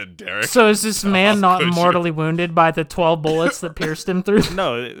 Yeah, Derek. So is this man not could you? mortally wounded by the 12 bullets that pierced him through?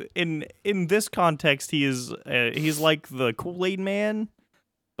 No, in this context, he's like the Kool-Aid Man,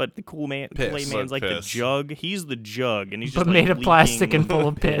 but the Kool-Aid Piss. Man's like the Piss. jug. He's the jug, and he's But just like, made of plastic leaking and full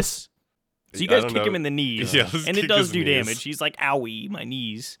of piss. So you I guys don't kick him know. in the knees, Yeah, let's and it kick does his do knees. damage. He's like, "Owie, my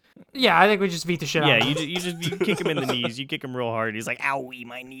knees." Yeah, I think we just beat the shit out Yeah, of him. you kick him in the knees. You kick him real hard. He's like, "Owie,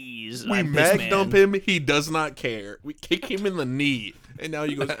 my knees." We I'm Piss mag dump Man. him. He does not care. We kick him in the knee, and now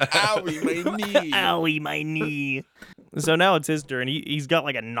he goes, "Owie, my knee." Owie, my knee. So now it's his turn. He's got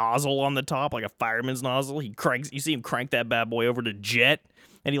like a nozzle on the top, like a fireman's nozzle. He cranks. You see him crank that bad boy over to jet,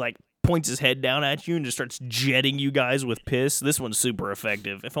 and he like points his head down at you and just starts jetting you guys with piss. This one's super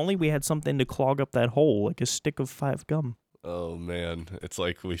effective. If only we had something to clog up that hole, like a stick of 5 gum. Oh man, it's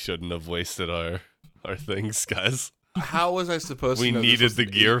like we shouldn't have wasted our things, guys. How was I supposed We to know this needed was the an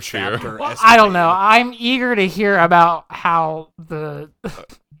gear 8-chapter Well, escapade? I don't know. I'm eager to hear about how the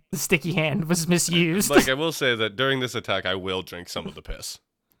sticky hand was misused. Like I will say that during this attack, I will drink some of the piss,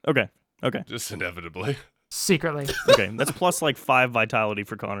 Okay. just inevitably. Secretly. Okay. That's plus like 5 vitality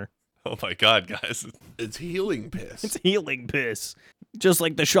for Connor. Oh my god, guys! It's healing piss. It's healing piss. Just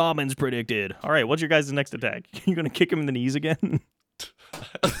like the shamans predicted. All right, what's your guys' next attack? You gonna kick him in the knees again?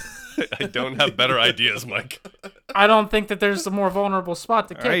 I don't have better ideas, Mike. I don't think that there's a more vulnerable spot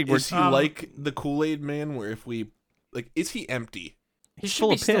to All kick. right, Is he Um, like the Kool-Aid Man, where if we is he empty? He He's should full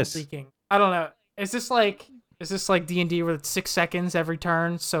be of still piss. leaking. I don't know. Is this like D&D where it's 6 seconds every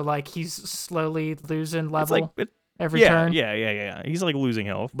turn? So like he's slowly losing It's level like, every yeah, turn. yeah. He's like losing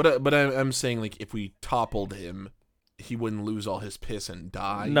health. But I'm saying like if we toppled him, he wouldn't lose all his piss and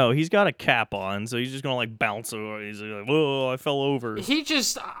die. No, he's got a cap on, so he's just gonna like bounce over. He's like, "Whoa, I fell over." He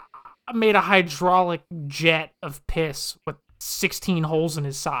just made a hydraulic jet of piss with 16 holes in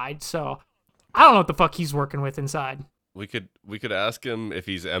his side. So I don't know what the fuck he's working with inside. We could ask him if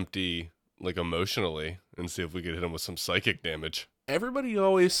he's empty, like emotionally, and see if we could hit him with some psychic damage. Everybody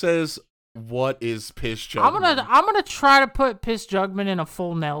always says, "What is piss judgment?" I'm gonna try to put Piss Jugman in a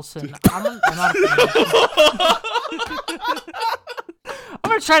full Nelson. I'm gonna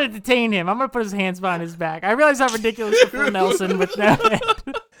gonna try to detain him. I'm gonna put his hands behind his back. I realize how ridiculous the full Nelson with no head.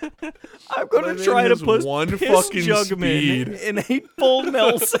 I'm gonna Man try to has put one piss fucking jugman speed. in a full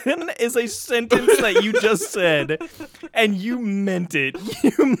Nelson is a sentence that you just said, and you meant it.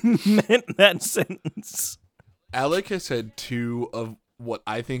 You meant that sentence. Alec has had two of what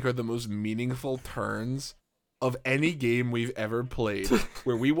I think are the most meaningful turns of any game we've ever played,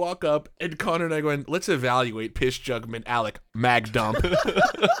 where we walk up and Connor and I going, let's evaluate piss jugman. Alec, mag dump.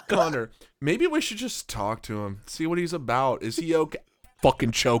 Connor, maybe we should just talk to him, see what he's about. Is he okay?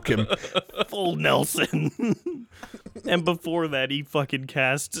 Fucking choke him. Full Nelson. And before that, he fucking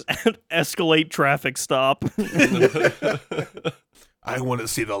casts escalate traffic stop. I want to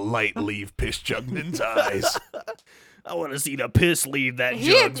see the light leave piss jugman's eyes. I want to see the piss leave that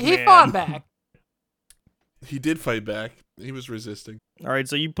He jugs, he man. fought back. He did fight back. He was resisting. All right,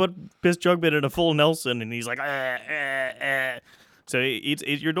 so you put piss jugman in a full Nelson, and he's like, So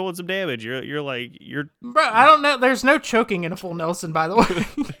you're doing some damage. You're Bro, I don't know. There's no choking in a full Nelson, by the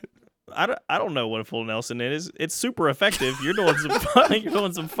way. I don't know what a full Nelson is. It's super effective. You're doing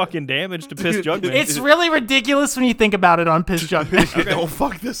some fucking damage to piss jugman. It's really ridiculous when you think about it on piss jugman. Don't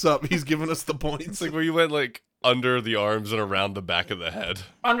fuck this up. He's giving us the points. It's like where you went like under the arms and around the back of the head.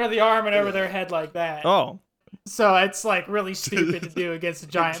 Under the arm and over their head like that. Oh, So it's like really stupid to do against a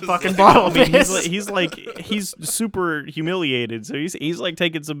giant Just fucking like- bottle I of mean, piss. he's super humiliated. So he's like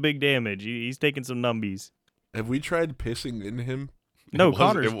taking some big damage. He's taking some numbies. Have we tried pissing in him? No, it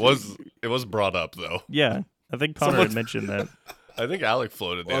Connor's. was brought up though. Yeah, I think Connor had mentioned that. I think Alec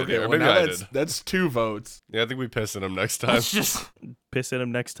floated the Okay, idea, or well maybe now I that's, did. that's 2 votes. Yeah, I think we piss in him next time. It's just Piss at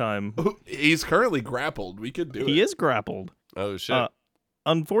him next time. He's currently grappled. We could do it. He is grappled. Oh shit!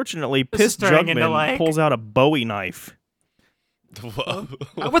 Unfortunately, This is Piss turning into, Jugman like- pulls out a Bowie knife. Whoa.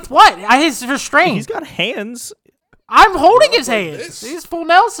 with what? He's restrained. He's got hands. I'm holding his like hands. this. He's full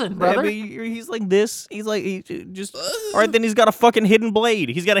Nelson, I brother. mean, he's like this. He's like he just. All right, then he's got a fucking hidden blade.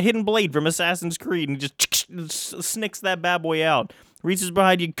 He's got a hidden blade from Assassin's Creed, and he just snicks that bad boy out. Reaches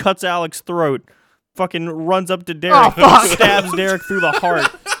behind you, cuts Alec's throat. Fucking runs up to Derek, fuck. stabs Derek through the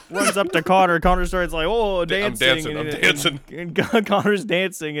heart. Runs up to Connor. Connor starts like, oh, I'm dancing. dancing. And Connor's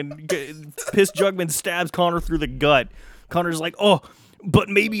dancing, and Piss Jugman stabs Connor through the gut. Connor's like, oh, but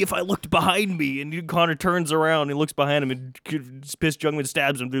maybe if I looked behind me, and Connor turns around and looks behind him, and Piss Jugman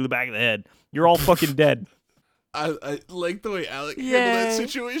stabs him through the back of the head. You're all fucking dead. I like the way Alec handled Yay. that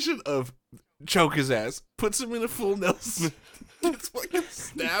situation of choke his ass, puts him in a full Nelson, gets fucking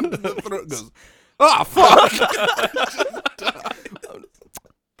stabbed in the throat, goes, oh, fuck!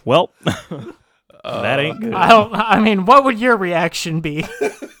 Well, that ain't good. I mean, what would your reaction be?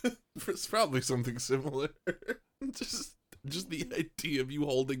 It's probably something similar. Just the idea of you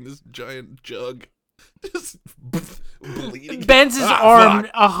holding this giant jug, just bleeding. Bends his Ah, arm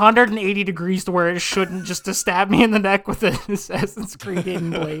fuck. 180 degrees to where it shouldn't, just to stab me in the neck with an Assassin's Creed hidden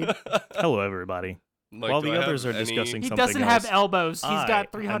blade. Hello, everybody. Mike, While do the I have others are any- discussing He something doesn't have else, elbows. He's I got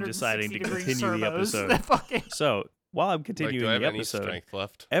am 360 deciding to degrees continue the servos. episode. That fucking... So while I'm Mike, continuing do I have the any episode, strength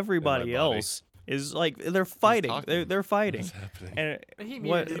left? everybody in my body? else is like they're fighting. talking. They're fighting. What's happening? And He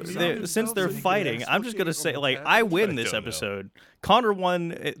what, muted himself. they're- since they're fighting, I'm just gonna say like I win this don't know. episode. Connor won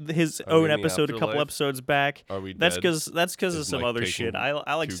his Are we own in the episode a couple afterlife? episodes back. Are we That's dead? because of Is some Mike other taking shit.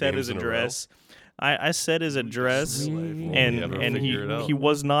 I like 2 said games his in a row? address. I said his address, Will and he ever and figure it out? he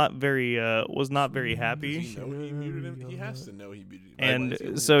was not very happy. He muted him. He has to know he muted him.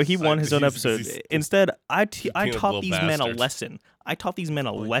 And so he won his own He's- episode. he's Instead, I being a taught little these men a bastard. lesson. I taught these men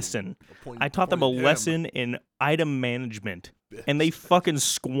a lesson. Point- I taught them a pointed him. lesson in item management. And they fucking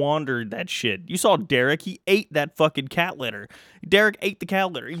squandered that shit. You saw Derek. He ate that fucking cat litter. Derek ate the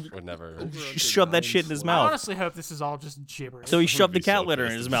cat litter. He Would never. shoved that shit in his I mouth. honestly hope this is all just gibberish. So he would shoved the be cat so litter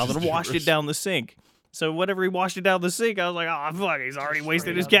in pissed his if mouth this and is washed it gibberish. down the sink. So whenever he washed it down the sink, I was like, oh, fuck, he's already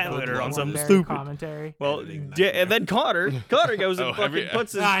wasted his cat litter on something Very stupid. commentary. Well, Editing and then Connor goes and Oh, fucking every-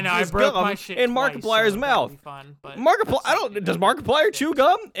 puts his, I know, I his broke gum my shit in twice, Markiplier's so mouth. that'd be fun, but Does Markiplier chew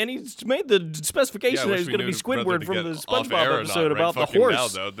gum? And he's made the specification Yeah, I that wish he's we going to be knew whether Squidward to from get the off SpongeBob air or not episode right about the fucking now,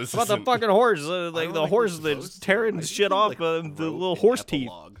 horse. though. This About the isn't- fucking horse, I like don't the think we're horse supposed that's to. tearing I shit feel off like the wrote little an horse teeth.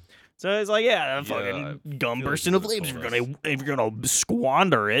 epilogue. So it's like, yeah, I fucking feel gum like bursting you of would've leaves. told If you're gonna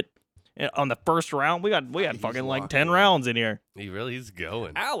squander it on the first round, we got He's fucking like locked 10 in. rounds in here. He really is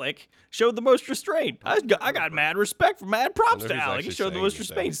going. Alec showed the most restraint. I got mad respect for mad props wonder to if he's Alec. He actually showed the saying most anything.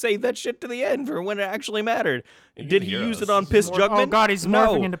 restraint. Saved that shit to the end for when it actually mattered. You Did can he hear use us. it on Piss More- Jugman? oh God, he's no.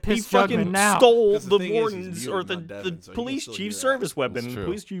 morphing into Piss He fucking Jugman now. stole 'Cause the the thing is, he's warden's or muted, the not Devin, so he can police still chief's hear service us. weapon. That's The true.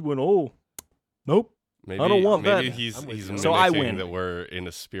 police chief went, oh, nope. Maybe, I don't want maybe that. he's I'm with he's you. So I mimicking win. that we're in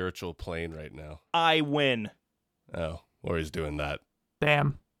a spiritual plane right now. I win. Oh, or he's doing that.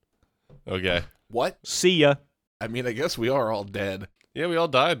 Damn. Okay. What? See ya. I mean, I guess we are all dead. Yeah, we all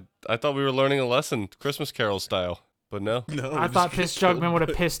died. I thought we were learning a lesson, Christmas Carol style, but no. No, I we thought just Piss get Jugman killed would have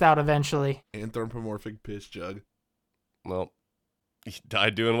by pissed out eventually. Anthropomorphic piss jug. Well, you die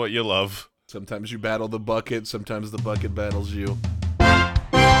doing what you love. Sometimes you battle the bucket, sometimes the bucket battles you.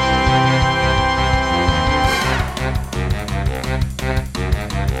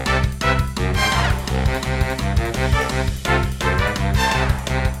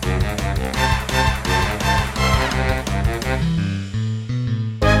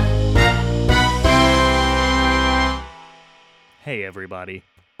 Hey, everybody.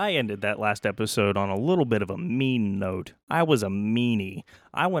 I ended that last episode on a little bit of a mean note. I was a meanie.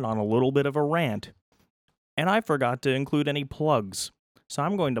 I went on a little bit of a rant. And I forgot to include any plugs. So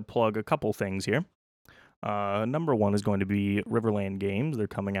I'm going to plug a couple things here. Number one is going to be Riverland Games. They're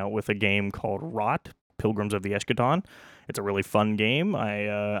coming out with a game called Rot, Pilgrims of the Eschaton. It's a really fun game.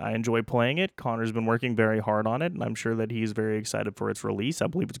 I enjoy playing it. Connor's been working very hard on it, and I'm sure that he's very excited for its release. I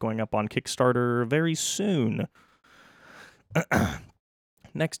believe it's going up on Kickstarter very soon.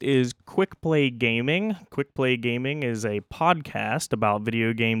 Next is Quick Play Gaming. Quick Play Gaming is a podcast about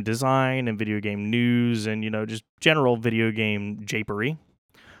video game design and video game news and, just general video game japery.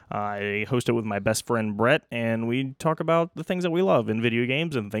 I host it with my best friend Brett, and we talk about the things that we love in video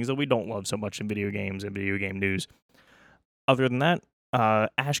games and the things that we don't love so much in video games and video game news. Other than that,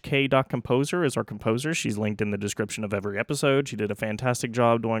 AshK.composer is our composer. She's linked in the description of every episode. She did a fantastic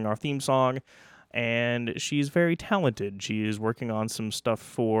job doing our theme song. And she's very talented. She is working on some stuff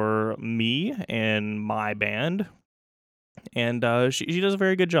for me and my band. And she does a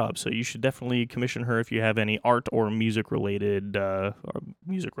very good job. So you should definitely commission her if you have any art or music-related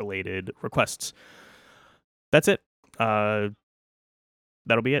requests. That's it. That'll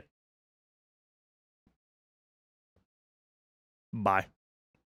be it. Bye.